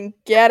Randolph can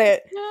get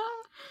it.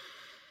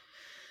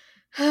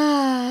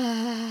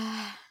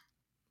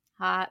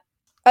 Hot.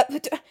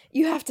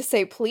 You have to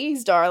say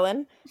please,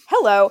 darling.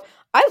 Hello.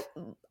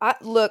 I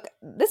look,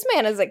 this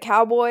man is a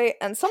cowboy,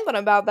 and something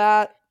about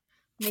that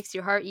makes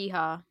your heart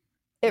yeehaw.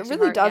 It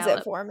really does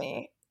it for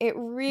me. It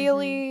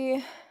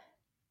really,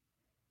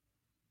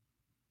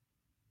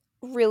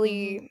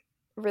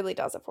 really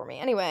does it for me.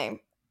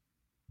 Anyway.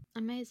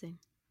 Amazing.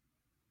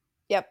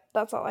 Yep,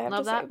 that's all I have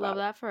to say. Love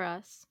that for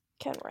us.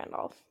 Ken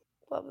Randolph.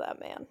 Love that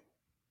man.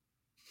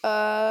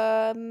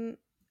 I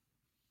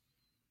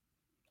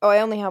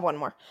only have one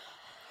more.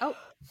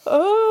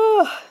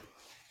 Oh.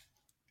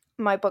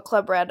 My book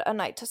club read A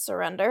Night to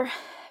Surrender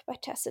by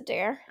Tessa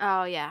Dare.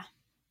 Oh, yeah.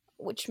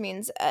 Which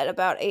means at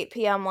about 8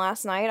 p.m.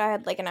 last night, I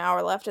had like an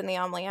hour left in the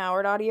Omley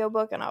Howard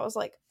audiobook, and I was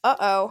like,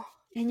 uh-oh.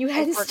 And you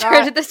hadn't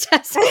started the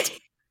test.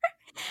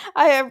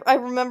 I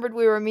remembered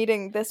we were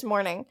meeting this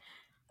morning.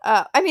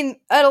 At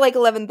like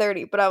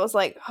 11:30, but I was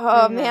like,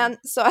 oh, man.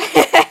 So I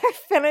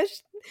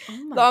finished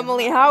the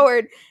Omley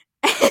Howard,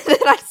 and then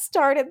I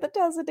started the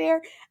Tessa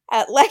Dare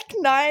at like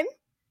 9.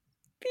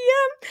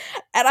 p.m.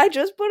 and I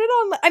just put it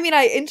on. I mean,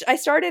 I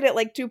started at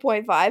like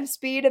 2.5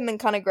 speed and then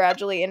kind of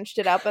gradually inched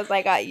it up as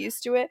I got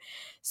used to it.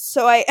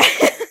 So I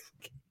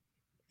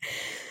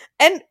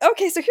and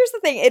okay, so here's the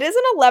thing. It is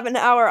an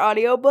 11-hour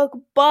audiobook,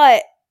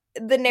 but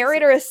the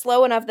narrator is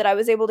slow enough that I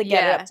was able to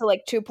get it up to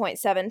like 2.7,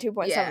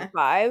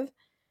 2.75.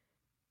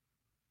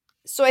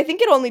 So I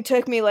think it only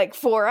took me like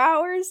 4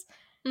 hours.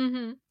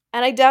 Mm-hmm.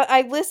 And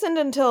I listened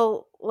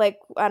until like,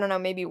 I don't know,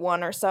 maybe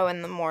 1 or so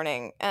in the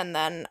morning. And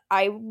then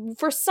I,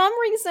 for some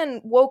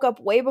reason, woke up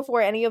way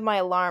before any of my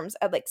alarms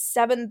at like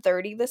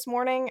 7:30 this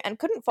morning and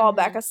couldn't fall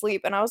back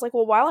asleep. And I was like,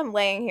 well, while I'm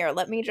laying here,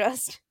 let me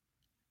just...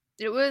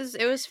 It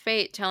was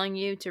fate telling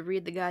you to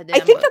read the goddamn I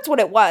think book. that's what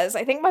it was.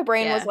 I think my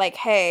brain was like,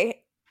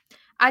 hey...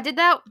 I did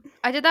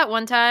that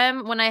one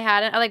time when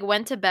I like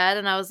went to bed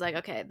and I was like,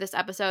 okay, this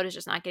episode is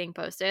just not getting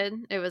posted.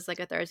 It was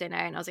like a Thursday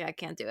night and I was like, I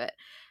can't do it.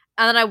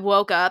 And then I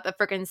woke up at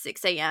freaking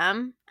 6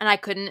 a.m. and I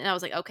couldn't, and I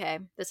was like, okay,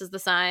 this is the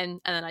sign,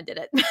 and then I did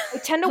it. I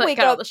tend to wake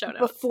up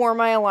before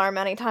my alarm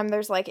anytime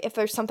there's like, if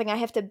there's something I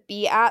have to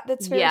be at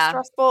that's very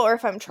stressful, or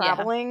if I'm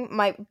traveling,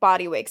 my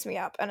body wakes me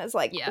up and is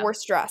like, we're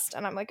stressed.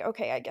 And I'm like,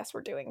 okay, I guess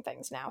we're doing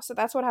things now. So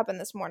that's what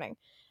happened this morning.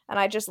 And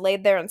I just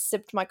laid there and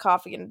sipped my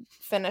coffee and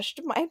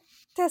finished my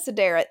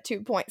Tessadare at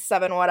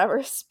 2.7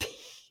 whatever speed.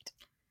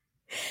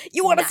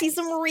 You want to see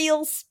some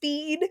real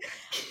speed?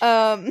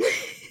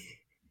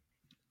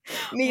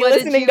 Me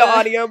listening to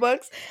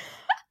audiobooks.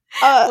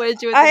 What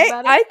did you think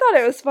about it? I thought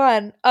it was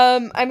fun.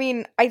 I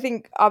mean, I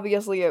think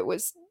obviously it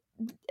was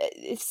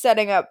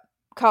setting up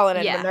Colin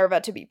and Minerva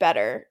to be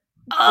better.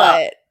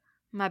 But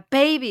my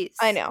babies.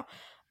 I know.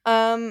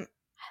 I love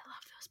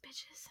those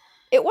bitches.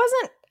 It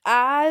wasn't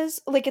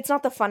as like, it's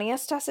not the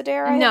funniest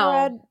Tessadare I have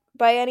read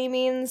by any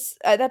means.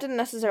 That didn't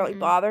necessarily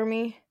bother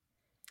me.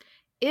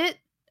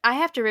 I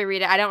have to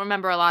reread it. I don't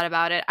remember a lot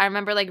about it. I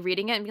remember like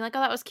reading it and being like, "Oh,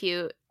 that was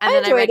cute." And I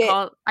then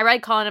I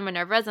read Colin and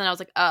Minerva's, and I was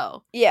like,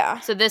 "Oh, yeah."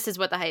 So this is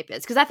what the hype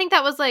is." Because I think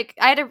that was like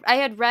I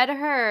had read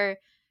her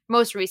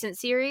most recent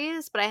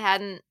series, but I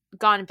hadn't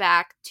gone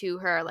back to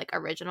her like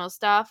original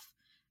stuff,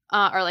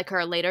 or like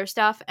her later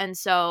stuff, and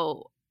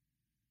so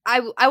I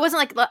wasn't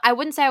like, I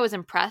wouldn't say I was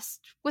impressed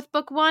with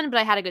book 1, but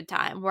I had a good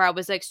time. Where I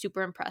was like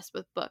super impressed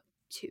with book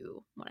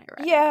 2 when I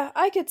read. Yeah,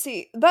 I could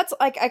see that's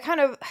like I kind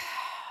of.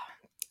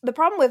 The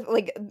problem with,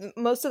 like,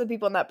 most of the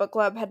people in that book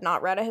club had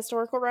not read a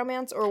historical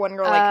romance, or one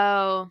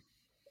girl,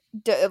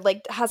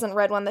 like, hasn't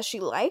read one that she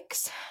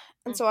likes.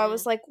 And so I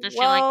was like, Does she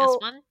like this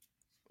one?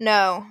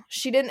 No,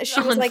 she didn't. She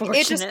was like,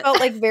 it just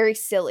felt, like, very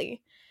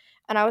silly.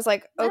 And I was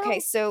like, okay,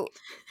 so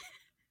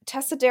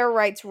Tessadare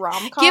writes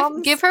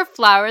rom-coms? Give her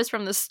flowers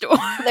from the storm.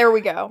 There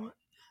we go.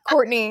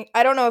 Courtney,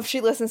 I don't know if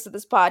she listens to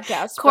this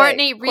podcast.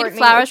 Courtney, read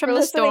Flowers from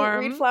the Storm.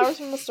 Read Flowers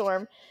from the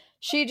Storm.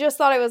 She just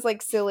thought it was,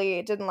 like,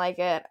 silly. Didn't like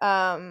it.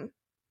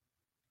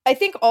 I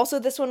think also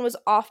this one was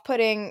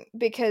off-putting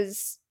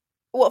because,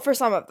 well, for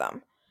some of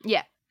them.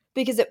 Yeah.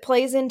 Because it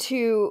plays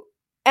into,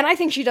 and I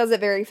think she does it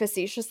very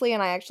facetiously,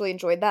 and I actually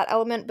enjoyed that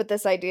element, but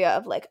this idea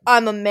of, like,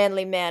 I'm a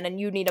manly man, and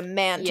you need a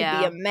man to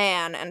be a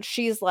man, and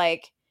she's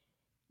like,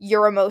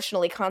 you're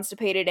emotionally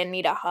constipated and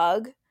need a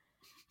hug.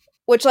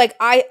 Which, like,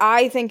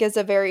 I think is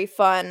a very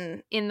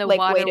fun, in the like,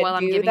 water way to while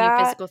I'm giving you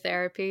physical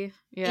therapy.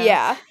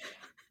 Yeah.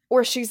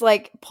 Where she's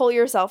like, pull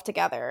yourself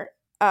together,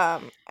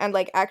 and,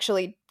 like,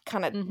 actually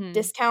kind of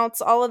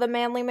discounts all of the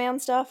manly man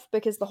stuff,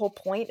 because the whole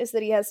point is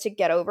that he has to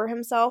get over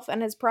himself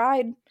and his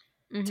pride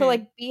to,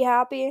 like, be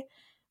happy.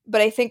 But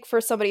I think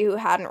for somebody who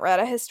hadn't read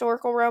a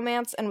historical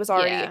romance and was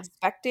already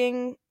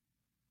expecting,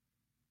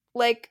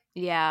 like,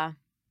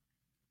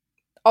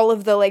 all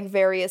of the, like,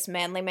 various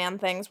manly man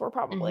things were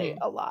probably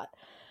a lot.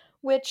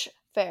 Which,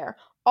 fair.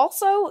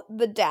 Also,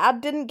 the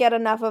dad didn't get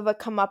enough of a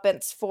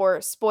comeuppance for,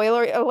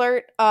 spoiler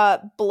alert,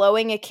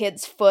 blowing a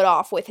kid's foot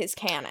off with his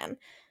cannon.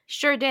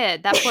 Sure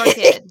did. That poor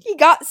kid. He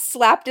got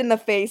slapped in the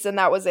face and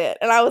that was it.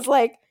 And I was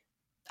like,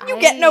 you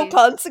get no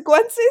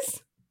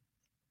consequences?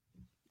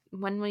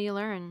 When will you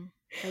learn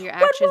that your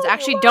actions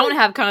actually don't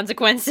have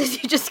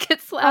consequences? You just get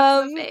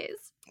slapped in the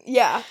face.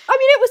 Yeah. I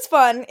mean, it was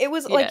fun. It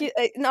was like,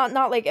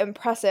 not like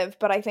impressive,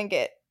 but I think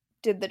it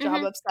did the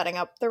job of setting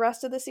up the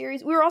rest of the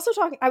series. We were also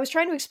I was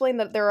trying to explain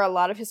that there are a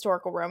lot of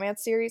historical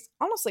romance series,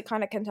 honestly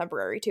kind of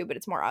contemporary too, but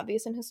it's more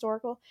obvious in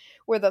historical,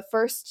 where the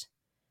first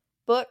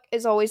book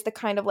is always the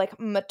kind of like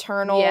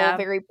maternal,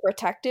 very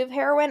protective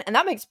heroine, and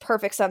that makes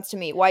perfect sense to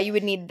me why you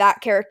would need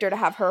that character to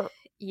have her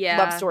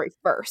love story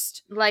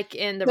first, like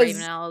in the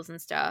Ravenels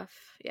and stuff.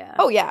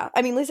 Oh yeah,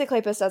 I mean Lisa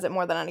Kleypas does it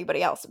more than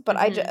anybody else, but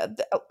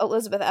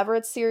Elizabeth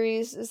Everett's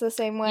series is the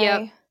same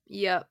way.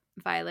 Yep.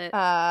 Violet.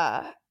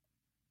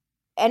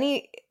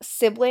 Any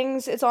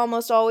siblings, it's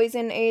almost always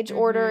in age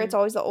order. It's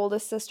always the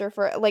oldest sister,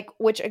 for like,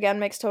 which again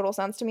makes total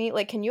sense to me.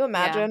 Like, can you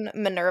imagine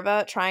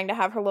Minerva trying to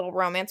have her little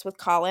romance with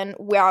Colin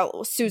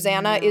while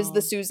Susanna is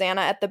the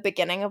Susanna at the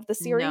beginning of the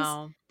series?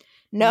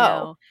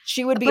 No.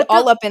 She would be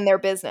all up in their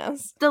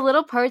business. The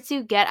little parts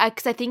you get,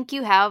 because I think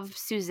you have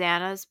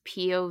Susanna's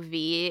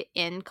POV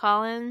in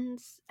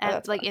Colin's,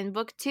 like in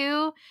book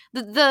 2.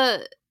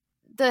 The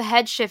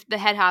head shift, the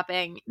head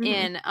hopping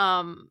in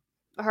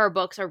her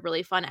books are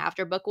really fun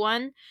after book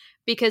one,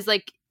 because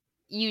like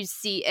you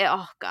see it,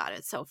 oh god,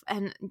 it's so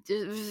and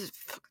the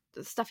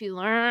stuff you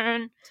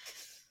learn.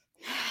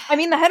 I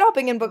mean, the head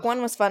hopping in book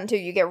one was fun too.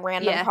 You get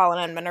random Colin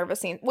and Minerva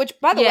scenes, which,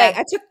 by the way,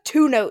 I took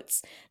 2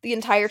 notes the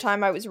entire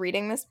time I was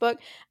reading this book,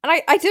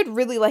 and I did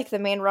really like the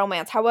main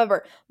romance.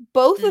 However,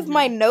 both of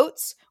my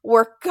notes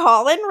were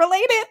Colin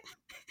related.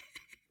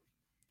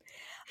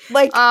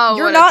 Like,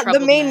 you're not the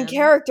main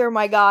character,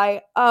 my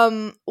guy.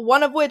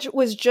 One of which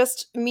was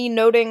just me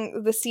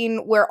noting the scene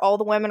where all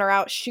the women are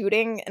out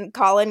shooting, and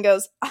Colin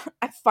goes,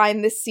 I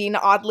find this scene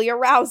oddly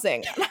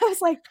arousing. And I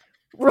was like,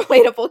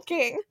 relatable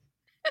king.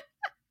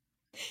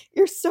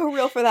 You're so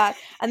real for that.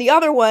 And the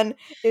other one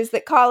is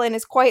that Colin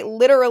is quite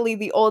literally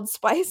the Old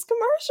Spice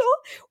commercial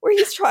where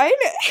he's trying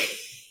to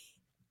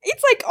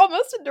it's like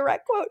almost a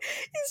direct quote.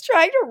 He's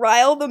trying to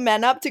rile the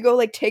men up to go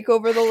like take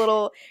over the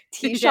little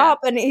tea shop,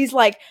 and he's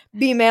like,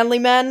 be manly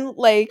men,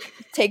 like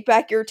take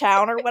back your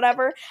town or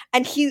whatever.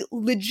 And he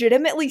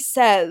legitimately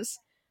says,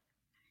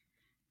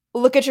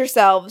 look at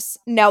yourselves,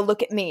 now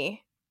look at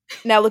me.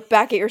 Now look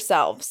back at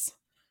yourselves.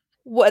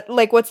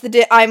 What's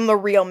the I'm a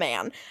real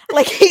man.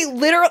 Like, he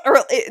literally,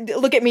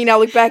 look at me now,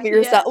 look back at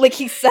yourself. Like,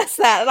 he says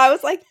that, and I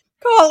was like,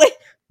 Colin,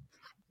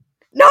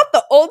 not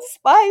the Old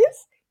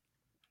Spice.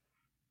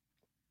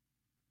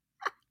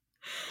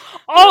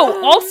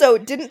 Oh, also,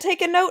 didn't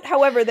take a note.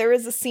 However, there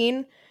is a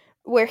scene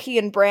where he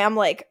and Bram,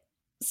 like,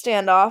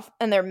 stand off,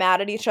 and they're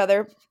mad at each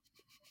other.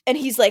 And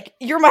he's like,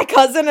 you're my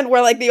cousin, and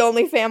we're, like, the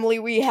only family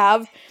we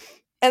have.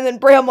 And then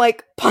Bram,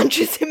 like,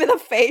 punches him in the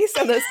face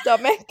and the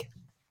stomach.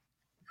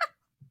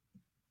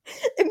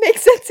 It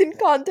makes sense in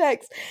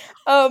context.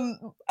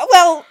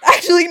 Well,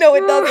 actually, no,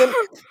 it doesn't.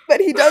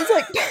 But he does,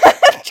 like,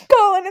 punch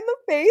Colin in the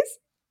face.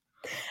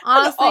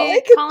 Honestly, and all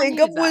I could think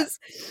of was...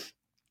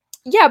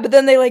 Yeah, but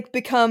then they, like,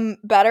 become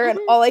better, and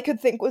all I could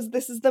think was,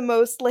 this is the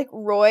most, like,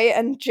 Roy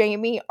and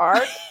Jamie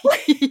arc.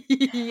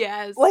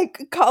 Yes.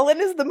 Like,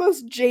 Colin is the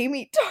most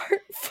Jamie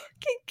Tart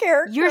fucking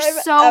character You're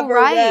I've so ever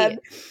right. read.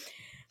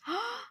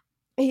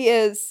 He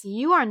is.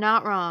 You are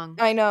not wrong.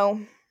 I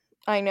know.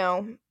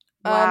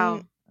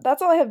 Wow.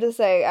 That's all I have to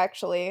say,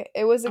 actually.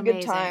 It was a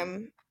good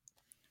time.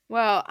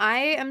 Well,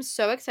 I am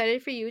so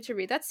excited for you to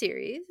read that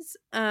series.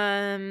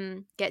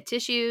 Get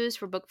tissues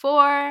for book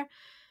 4.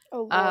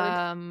 Oh,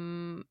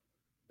 Lord.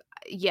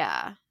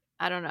 Yeah,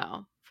 I don't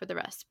know for the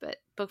rest, but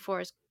book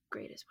 4 is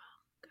great as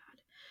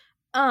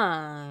well.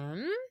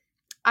 God.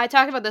 I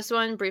talked about this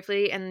one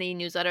briefly in the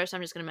newsletter, so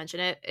I'm just going to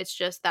mention it. It's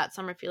just That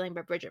Summer Feeling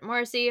by Bridget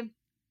Morrissey.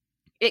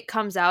 It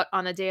comes out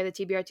on the day of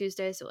the TBR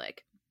Tuesday, so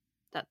like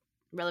that's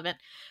relevant.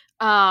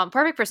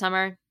 Perfect for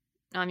summer.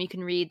 You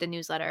can read the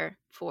newsletter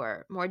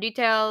for more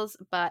details,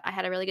 but I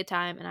had a really good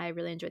time and I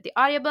really enjoyed the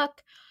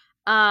audiobook.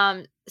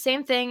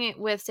 Same thing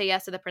with Say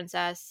Yes to the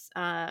Princess.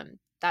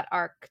 That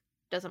arc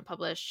doesn't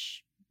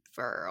publish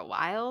for a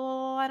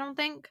while, I don't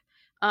think.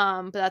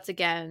 But that's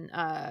again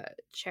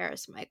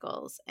Charis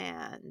Michaels,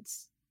 and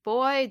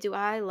boy, do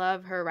I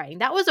love her writing.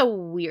 That was a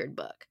weird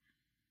book.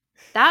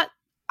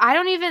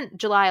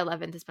 July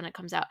 11th is when it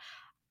comes out.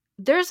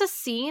 There's a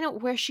scene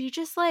where she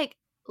just like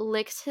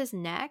licks his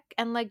neck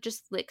and like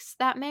just licks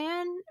that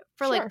man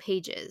for like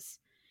pages.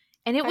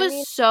 And it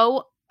was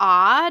so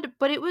odd,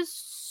 but it was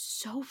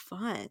so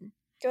fun.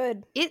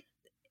 Good. It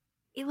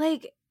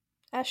like,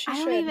 as she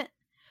should.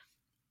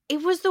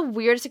 It was the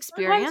weirdest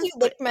experience. Sometimes you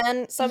lick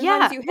men,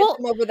 sometimes you hit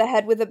them over the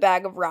head with a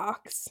bag of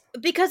rocks.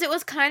 Because it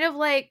was kind of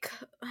like,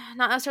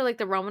 not necessarily like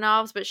the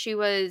Romanovs, but she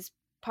was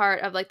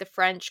part of like the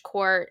French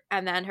court,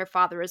 and then her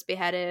father was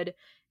beheaded,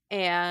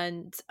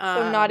 and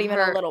so not even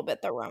a little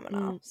bit the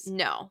Romanovs.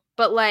 No,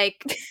 but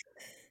like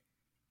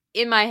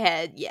in my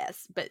head,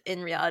 yes, but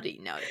in reality,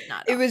 no,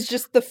 not. It was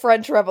just the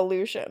French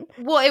Revolution.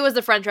 Well, it was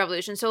the French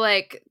Revolution, so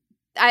like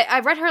I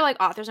read her like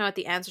author's note at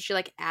the end, so she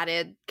like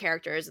added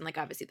characters, and like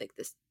obviously like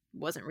this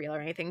wasn't real or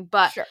anything,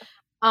 but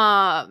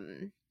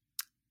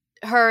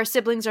her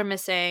siblings are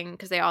missing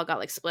because they all got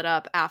like split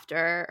up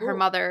after. Her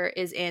mother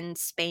is in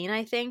Spain,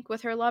 I think,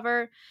 with her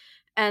lover,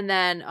 and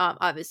then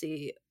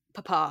obviously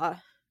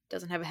Papa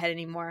doesn't have a head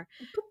anymore.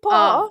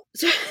 Papa.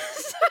 So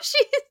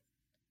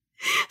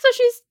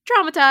she's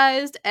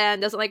traumatized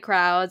and doesn't like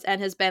crowds, and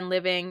has been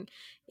living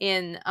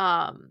in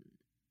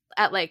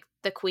at like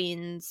the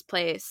Queen's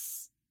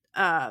place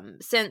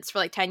since for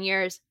like 10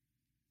 years.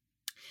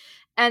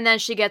 And then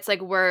she gets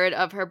like word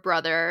of her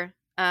brother,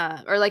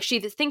 or like she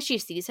thinks she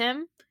sees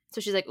him. So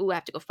she's like, ooh, I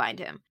have to go find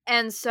him.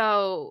 And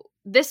so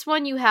this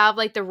one you have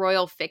like the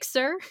royal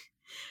fixer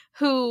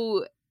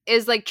who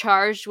is like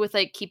charged with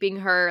like keeping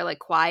her like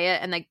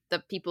quiet, and like the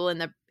people in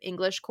the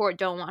English court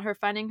don't want her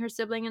finding her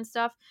sibling and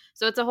stuff.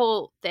 So it's a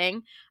whole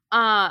thing.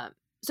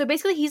 So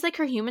basically he's like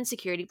her human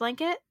security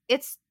blanket.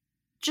 It's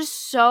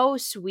just so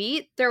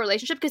sweet, their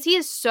relationship, because he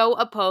is so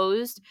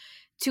opposed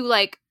to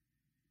like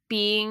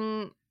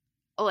being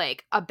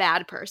like a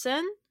bad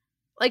person.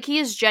 Like, he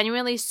is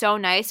genuinely so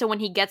nice. So when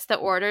he gets the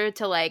order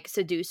to like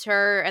seduce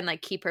her and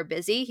like keep her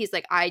busy, he's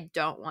like, I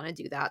don't want to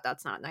do that.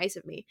 That's not nice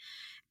of me.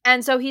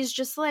 And so he's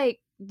just like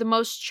the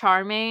most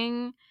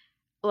charming,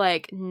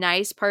 like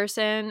nice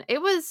person.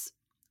 It was,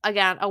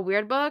 again, a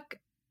weird book,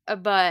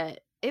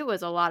 but it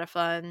was a lot of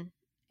fun.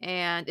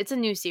 And it's a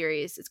new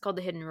series. It's called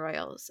The Hidden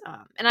Royals.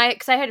 And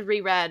because I had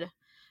reread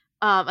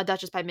A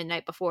Duchess by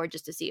Midnight before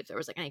just to see if there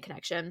was like any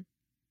connection,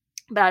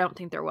 but I don't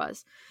think there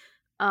was.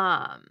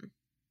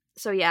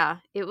 So yeah,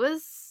 it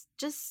was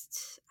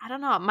just, I don't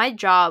know. My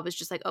jaw was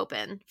just like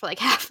open for like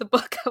half the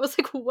book. I was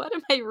like, what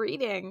am I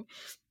reading?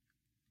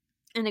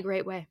 In a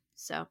great way.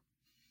 So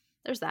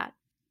there's that.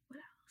 What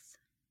else?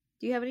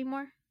 Do you have any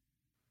more?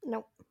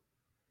 Nope.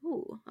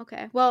 Ooh,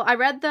 okay. Well, I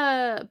read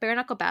the Bare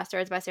Knuckle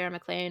Bastards by Sarah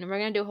MacLean, and we're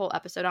gonna do a whole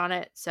episode on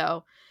it.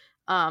 So,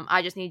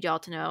 I just need y'all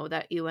to know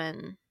that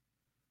Ewan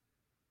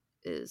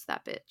is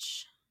that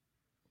bitch.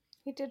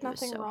 He did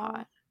nothing wrong.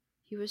 Hot.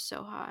 He was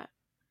so hot.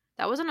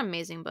 That was an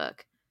amazing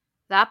book.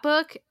 That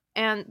book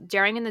and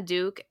Daring and the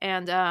Duke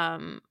and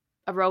A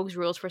Rogue's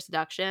Rules for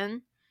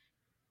Seduction.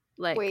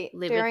 Like, wait,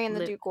 Daring and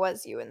the Duke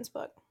was Ewan's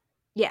book.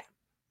 Yeah.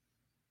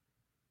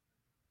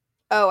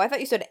 Oh, I thought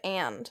you said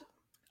and.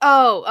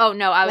 Oh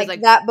no, I was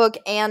like that book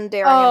and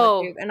Daring and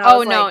the Duke. And I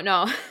was no,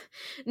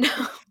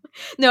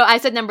 no. I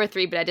said number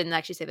 3, but I didn't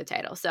actually say the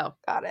title. So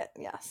got it.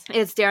 Yes,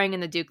 it's Daring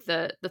and the Duke,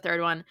 the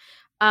third one.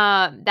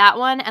 That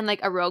one and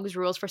like A Rogue's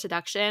Rules for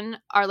Seduction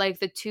are like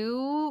the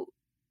two,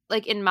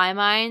 like in my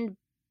mind,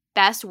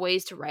 best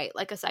ways to write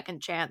like a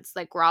second chance,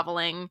 like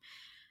groveling.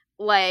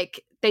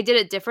 Like they did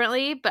it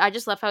differently, but I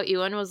just love how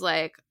Ewan was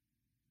like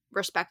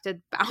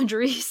respected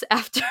boundaries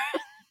after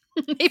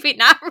maybe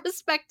not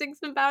respecting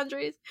some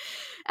boundaries,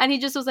 and he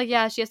just was like,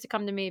 yeah, she has to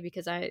come to me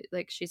because I,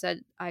 like, she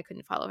said I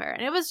couldn't follow her,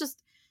 and it was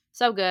just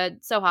so good,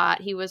 so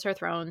hot. He was her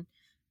throne.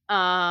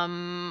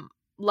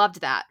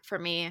 Loved that for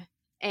me.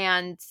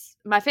 And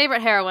my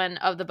favorite heroine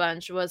of the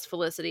bunch was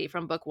Felicity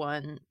from book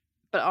 1,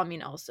 but I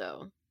mean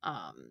also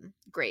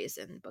Grace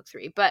in book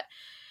 3, but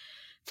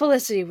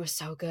Felicity was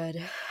so good.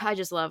 I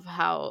just love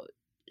how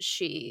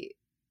she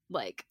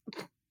like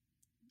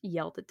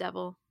yelled at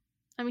Devil.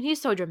 I mean,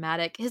 he's so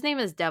dramatic. His name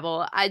is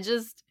Devil.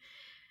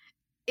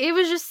 It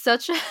was just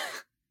such a,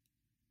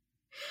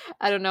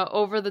 I don't know,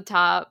 over the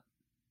top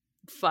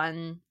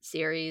fun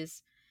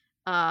series.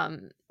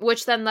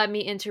 Which then led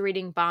me into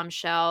reading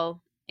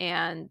Bombshell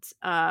and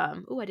I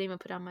didn't even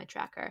put on my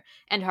tracker,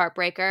 and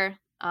Heartbreaker.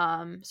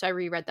 So I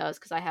reread those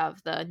because I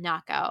have the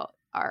Knockout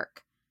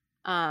arc.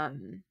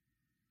 And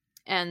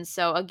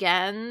so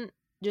again,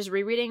 just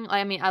rereading,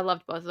 I mean, I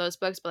loved both of those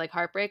books, but like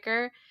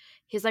Heartbreaker,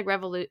 his like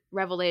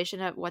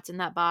revelation of what's in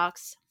that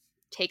box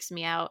takes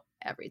me out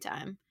every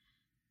time.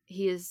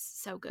 He is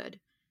so good.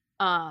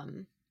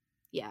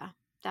 Yeah,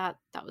 that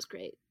was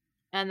great.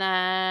 And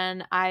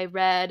then I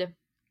read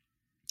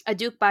A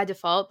Duke by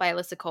Default by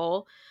Alyssa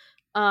Cole.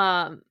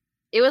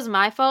 It was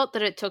my fault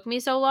that it took me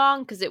so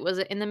long because it was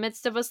in the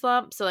midst of a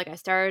slump. So like I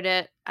started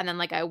it and then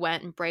like I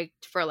went and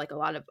braked for like a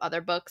lot of other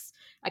books.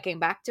 I came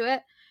back to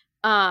it.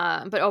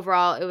 But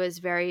overall it was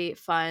very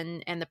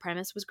fun and the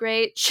premise was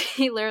great.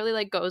 She literally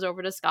like goes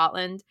over to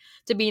Scotland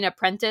to be an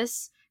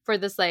apprentice for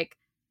this like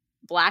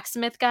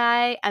blacksmith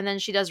guy, and then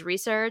she does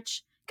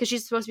research because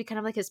she's supposed to be kind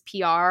of like his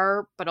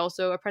PR but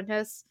also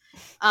apprentice.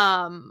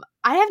 I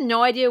have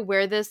no idea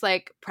where this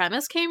like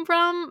premise came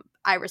from.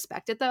 I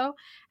respect it though.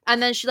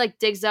 And then she like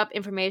digs up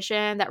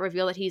information that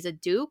reveal that he's a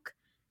duke,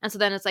 and so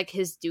then it's like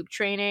his duke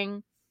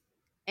training,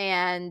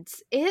 and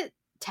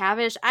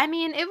Tavish, I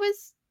mean, it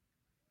was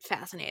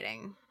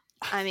fascinating.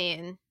 I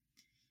mean,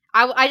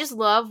 I just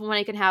love when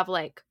I can have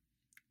like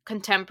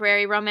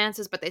contemporary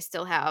romances but they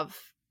still have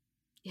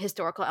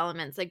historical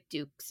elements like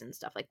dukes and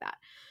stuff like that.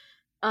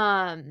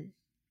 And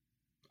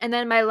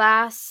then my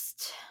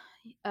last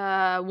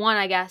one,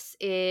 I guess,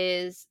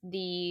 is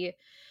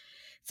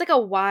it's like a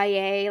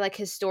YA like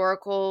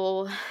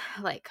historical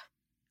like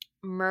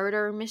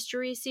murder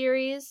mystery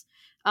series.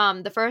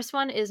 The first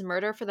one is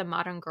Murder for the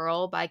Modern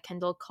Girl by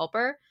Kendall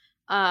Culper.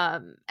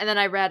 And then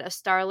I read A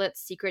Starlet's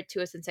Secret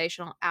to a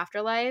Sensational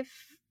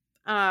Afterlife.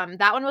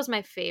 That one was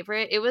my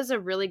favorite. It was a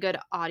really good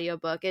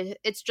audiobook.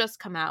 It's just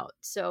come out.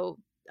 So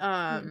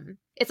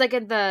it's like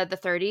in the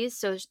 30s.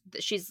 So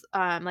she's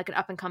like an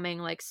up and coming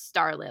like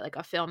starlet, like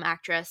a film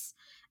actress.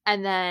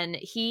 And then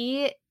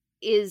he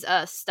is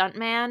a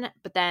stuntman,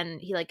 but then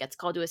he like gets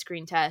called to a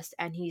screen test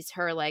and he's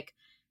her like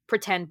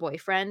pretend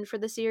boyfriend for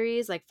the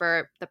series, like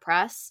for the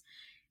press.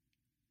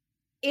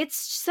 It's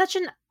such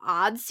an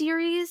odd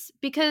series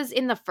because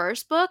in the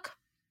first book,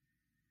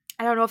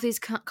 I don't know if these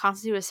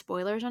constitute as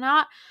spoilers or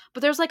not, but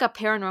there's like a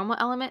paranormal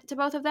element to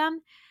both of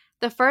them.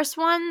 The first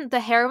one, the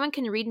heroine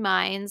can read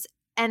minds,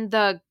 and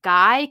the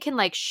guy can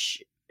like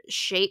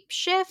shape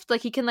shift.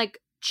 Like he can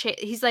like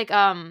he's like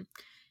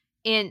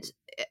in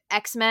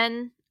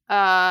X-Men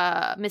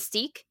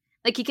Mystique.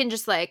 Like he can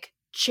just like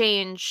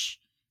change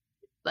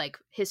like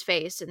his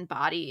face and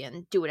body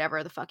and do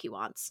whatever the fuck he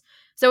wants.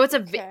 So it's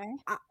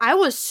I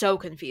was so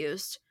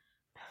confused.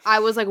 I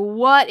was like,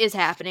 what is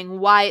happening?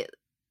 Why?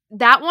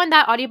 That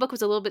audiobook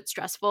was a little bit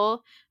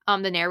stressful.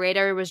 The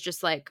narrator was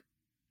just like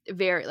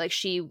very like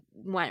she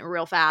went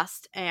real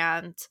fast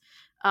and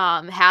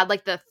had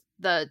like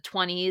the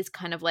 20s,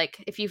 kind of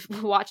like if you've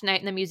watched Night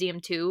in the Museum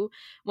 2,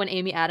 when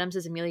Amy Adams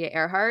is Amelia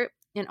Earhart,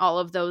 and all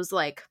of those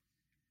like,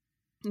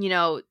 you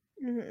know,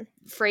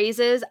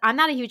 phrases. I'm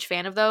not a huge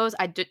fan of those.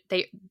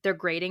 They're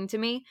grating to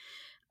me.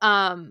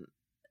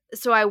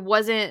 So I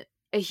wasn't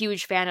a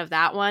huge fan of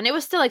that one. It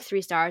was still like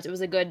 3 stars. It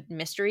was a good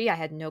mystery. I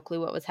had no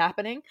clue what was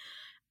happening.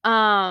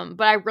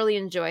 But I really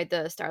enjoyed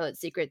the Starlit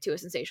Secret to a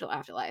Sensational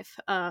Afterlife.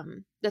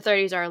 The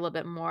 30s are a little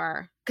bit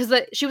more, because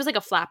she was like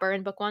a flapper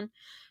in book 1.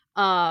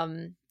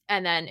 And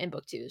then in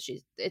book 2,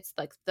 it's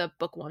like the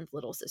book 1's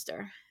little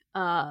sister.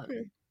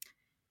 And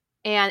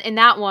in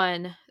that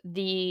one,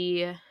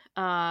 the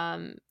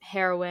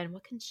heroine,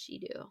 what can she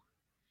do?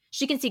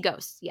 She can see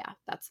ghosts. Yeah,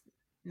 that's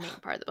the main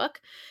part of the book.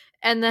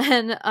 And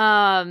then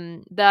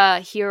the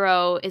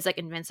hero is like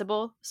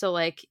invincible, so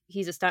like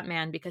he's a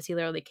stuntman because he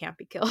literally can't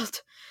be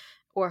killed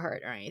or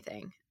hurt or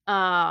anything.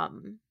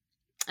 And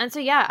so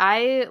yeah,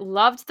 I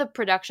loved the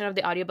production of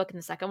the audiobook in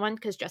the second one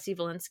because Jessie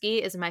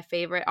Valinsky is my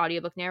favorite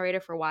audiobook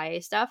narrator for YA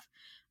stuff.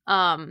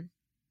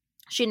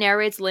 She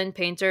narrates Lynn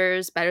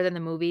Painter's better than the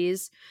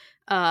movies.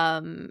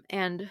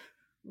 And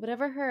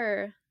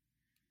whatever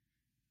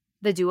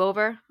the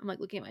Do-Over, I'm like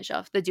looking at my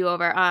shelf, the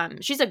Do-Over,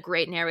 she's a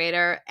great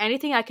narrator.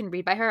 Anything I can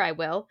read by her, I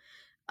will.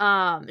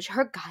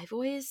 Her guy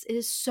voice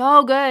is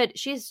so good.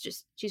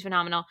 She's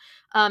phenomenal.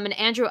 And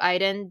Andrew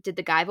Aiden did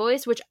the guy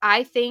voice, which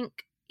I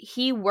think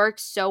he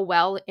works so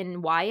well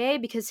in YA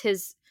because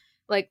his,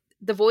 like,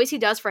 the voice he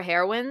does for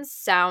heroines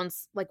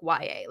sounds like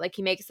YA. Like,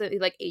 he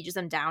like ages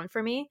them down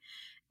for me.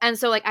 And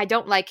so, like, I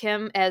don't like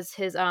him as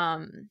his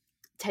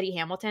Teddy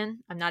Hamilton.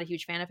 I'm not a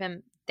huge fan of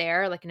him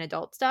there, like in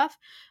adult stuff,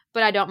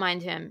 but I don't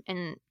mind him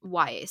in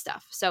YA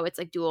stuff. So it's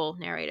like dual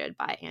narrated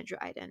by Andrew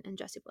Aiden and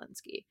Jessie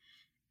Valinsky.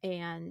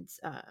 And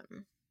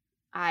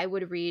I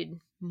would read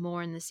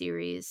more in the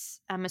series.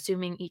 I'm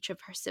assuming each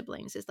of her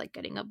siblings is like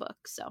getting a book.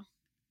 So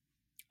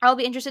I'll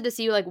be interested to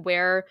see like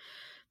where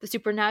the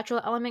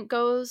supernatural element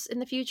goes in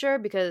the future,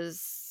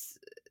 because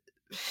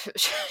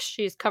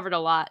she's covered a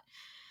lot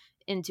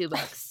in 2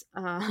 books.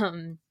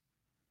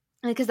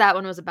 Because that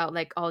one was about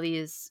like all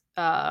these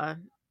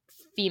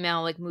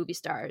female like movie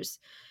stars.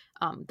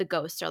 The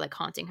ghosts are like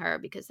haunting her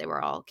because they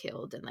were all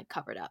killed and like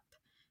covered up,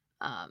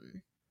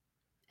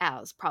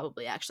 as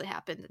probably actually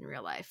happened in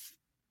real life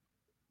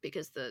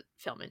because the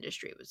film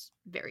industry was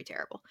very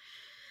terrible.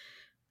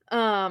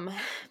 But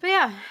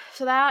yeah,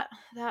 so that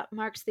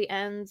marks the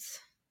end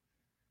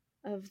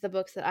of the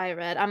books that I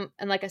read.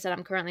 And like I said,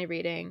 I'm currently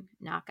reading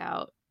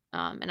Knockout,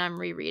 and I'm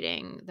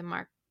rereading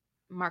the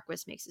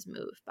Marquis Makes His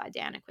Move by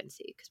Dan and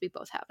Quincy because we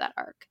both have that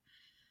arc.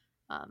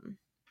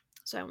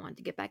 So I wanted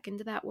to get back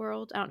into that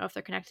world. I don't know if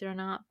they're connected or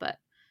not, but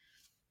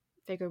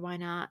figured why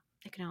not?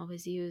 I can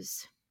always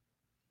use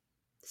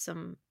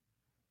some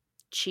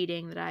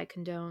cheating that I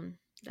condone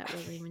that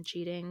wasn't even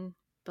cheating,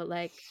 but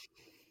like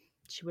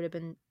she would have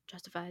been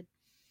justified.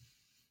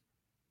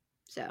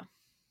 So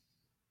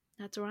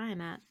that's where I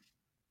am at.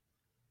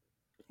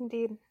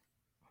 Indeed.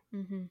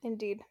 Mm-hmm.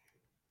 Indeed.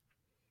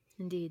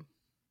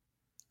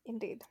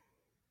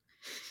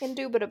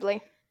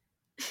 Indubitably.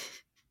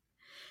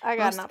 I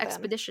got most nothing.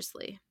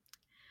 Expeditiously.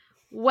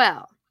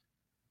 Well,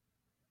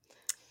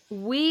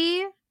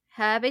 we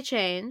have a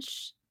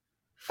change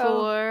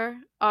for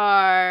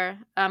our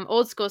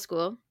old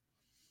school.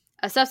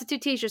 A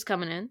substitute teacher's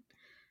coming in.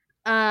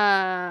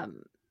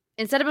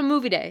 Instead of a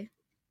movie day,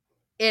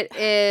 it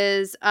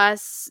is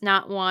us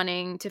not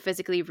wanting to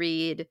physically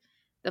read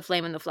The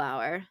Flame and the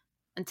Flower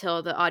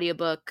until the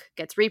audiobook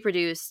gets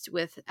reproduced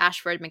with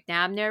Ashford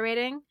McNabb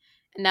narrating.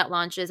 And that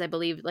launches, I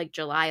believe, like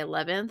July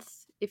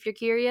 11th, if you're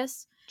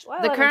curious.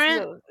 July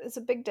 11th is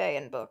a big day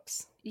in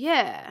books.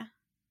 Yeah.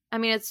 I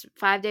mean, it's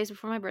 5 days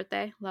before my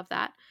birthday. Love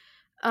that.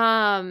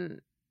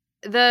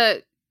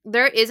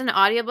 There is an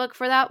audiobook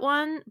for that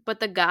one, but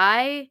the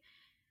guy,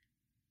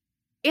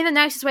 in the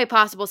nicest way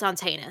possible,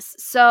 sounds heinous.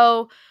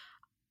 So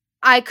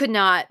I could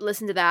not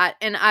listen to that.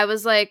 And I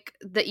was like,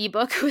 the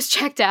ebook was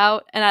checked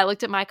out, and I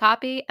looked at my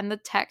copy, and the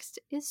text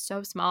is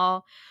so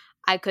small.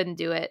 I couldn't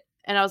do it.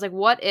 And I was like,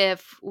 what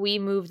if we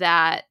move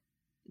that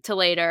to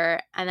later,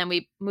 and then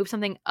we move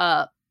something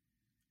up,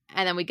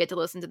 and then we get to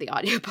listen to the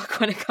audiobook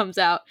when it comes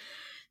out?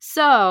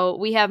 So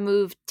we have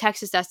moved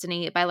Texas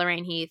Destiny by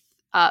Lorraine Heath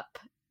up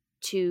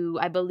to,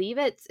 I believe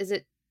it's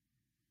the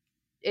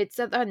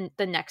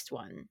next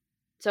one.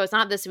 So it's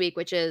not this week,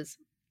 which is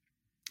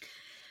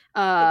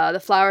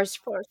the Flowers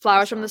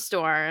from the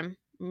Storm.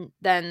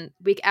 Then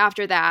week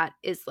after that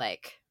is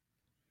like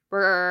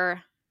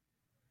we're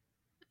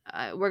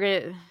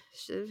gonna,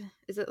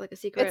 is it like a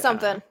secret? It's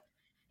something.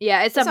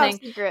 Yeah, it's something.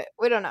 It's not secret.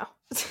 We don't know.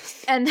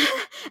 and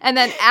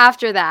then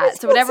after that,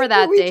 so whatever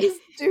that we day,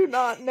 just do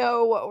not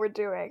know what we're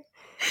doing.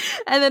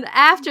 And then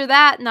after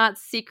that, not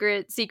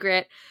secret,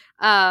 is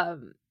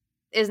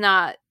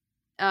not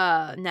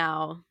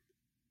now.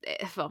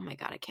 Oh my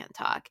god, I can't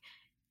talk.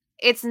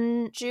 It's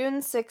June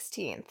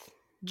 16th.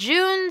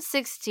 June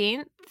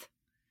 16th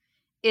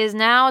is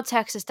now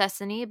Texas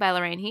Destiny by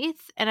Lorraine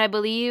Heath, and I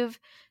believe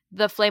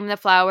The Flame and the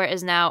Flower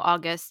is now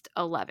August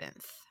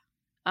 11th.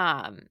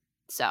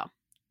 So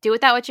do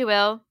with that what you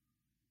will.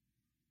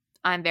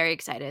 I'm very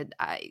excited.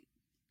 I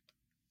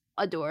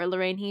adore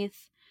Lorraine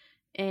Heath.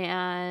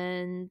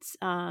 And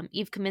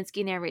Eve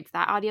Kaminsky narrates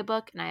that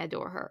audiobook, and I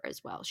adore her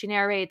as well. She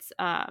narrates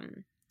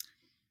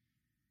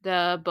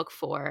the book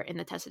 4 in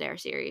the Tessadair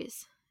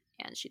series,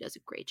 and she does a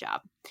great job.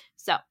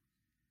 So,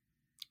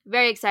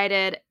 very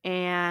excited,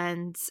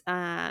 and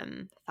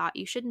thought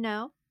you should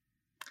know.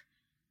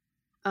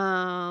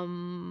 I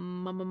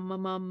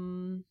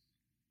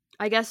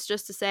guess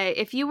just to say,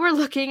 if you were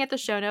looking at the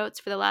show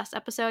notes for the last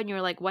episode and you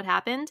were like, what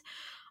happened?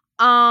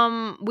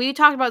 We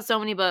talked about so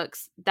many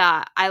books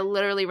that I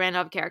literally ran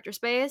out of character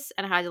space,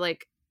 and I had to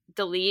like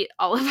delete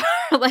all of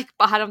our like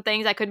bottom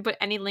things. I couldn't put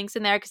any links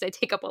in there because they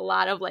take up a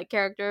lot of like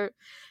character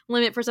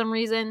limit for some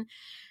reason.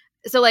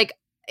 So like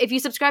if you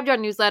subscribe to our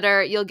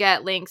newsletter, you'll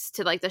get links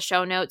to like the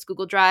show notes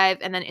Google Drive,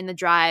 and then in the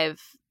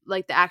Drive,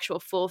 like the actual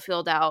full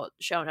filled out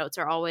show notes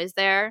are always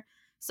there.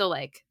 So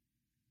like,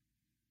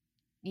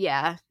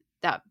 yeah,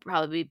 that would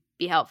probably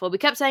be helpful. We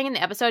kept saying in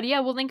the episode, yeah,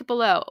 we'll link it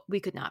below. We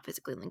could not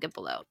physically link it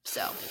below,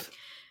 so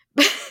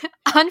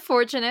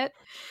unfortunate.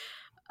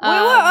 We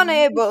were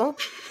unable.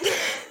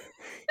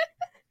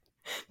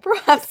 Bro,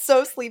 I'm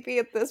so sleepy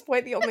at this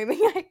point. The only thing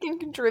I can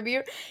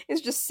contribute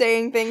is just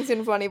saying things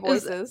in funny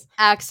voices.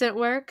 Accent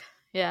work?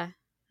 Yeah.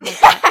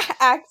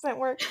 Accent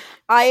work.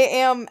 I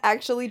am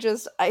actually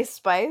just Ice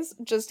Spice.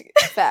 Just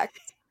facts.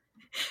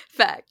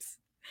 Facts.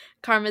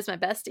 Karma's my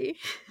bestie.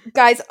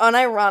 Guys,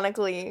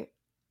 unironically,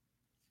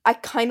 I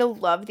kind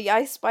of love the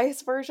Ice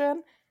Spice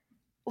version.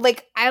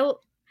 Like, I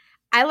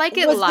like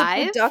it live.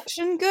 Was the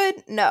production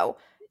good? No.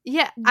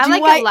 Yeah, I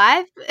like it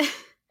live.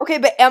 Okay,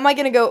 but am I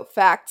gonna go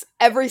facts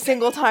every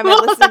single time I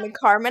listen to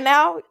Karma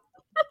now?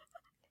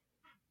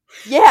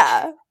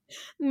 Yeah.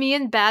 Me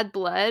and Bad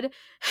Blood.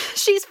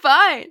 She's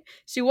fine.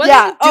 She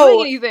wasn't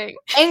doing anything.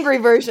 Angry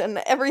version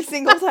every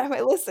single time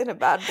I listen to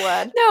Bad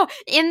Blood. No,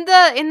 in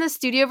the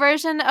studio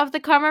version of the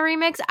Karma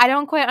remix, I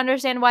don't quite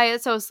understand why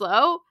it's so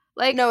slow.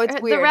 Like, no, it's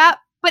weird. The rap,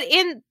 but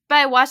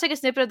I watched like a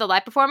snippet of the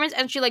live performance,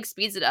 and she like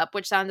speeds it up,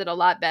 which sounded a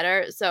lot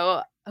better.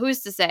 So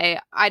who's to say?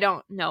 I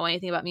don't know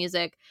anything about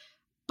music,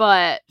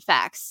 but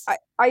facts.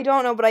 I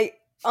don't know, but I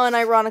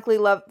unironically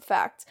love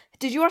facts.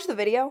 Did you watch the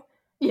video?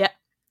 Yeah.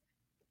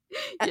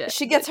 Yeah,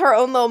 she gets her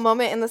own little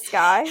moment in the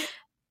sky.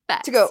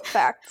 Facts. To go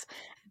facts.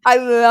 I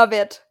love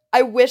it.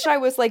 I wish I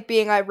was like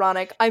being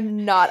ironic.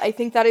 I'm not. I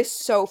think that is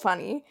so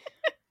funny.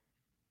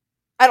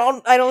 I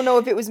don't know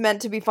if it was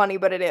meant to be funny,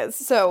 but it is.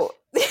 So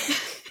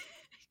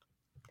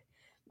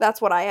that's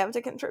what I have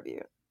to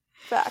contribute.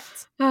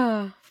 Facts.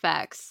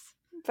 Facts.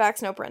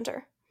 Facts, no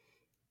printer.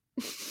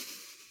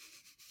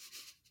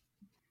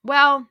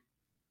 Well,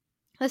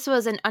 this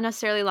was an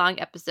unnecessarily long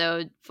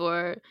episode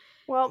for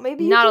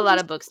maybe not a lot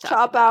of books to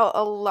chop out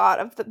a lot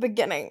of the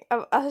beginning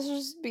of us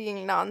just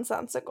being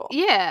nonsensical.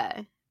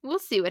 Yeah, we'll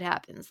see what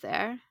happens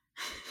there.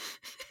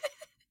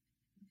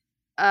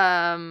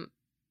 Have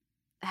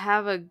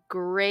a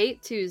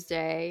great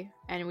Tuesday,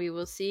 and we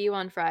will see you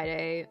on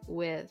Friday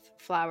with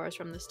Flowers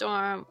from the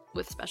Storm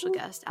with special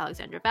guest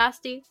Alexandra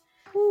Basti.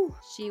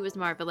 She was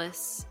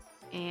marvelous,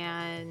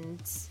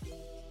 and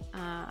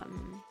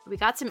we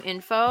got some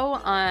info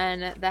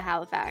on the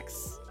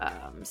Halifax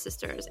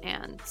sisters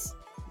and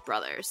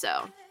brother,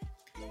 so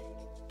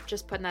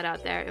just putting that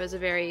out there. It was a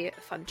very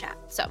fun chat.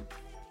 So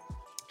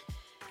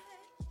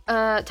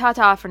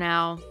ta-ta for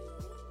now,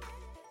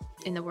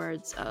 in the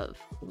words of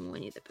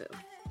Winnie the Pooh,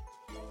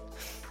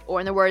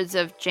 or in the words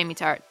of Jamie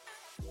Tart,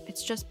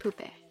 it's just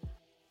poopé.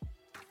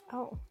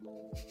 Oh,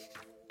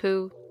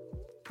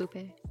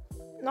 poopé.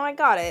 No, I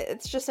got it.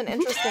 It's just an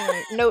interesting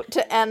note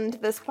to end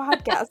this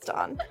podcast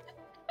on.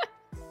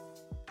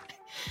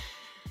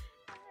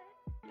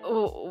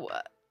 Oh,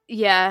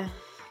 yeah.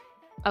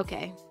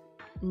 Okay.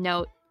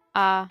 Note.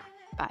 Bye.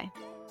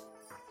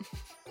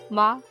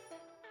 La.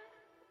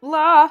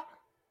 La.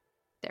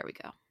 There we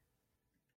go.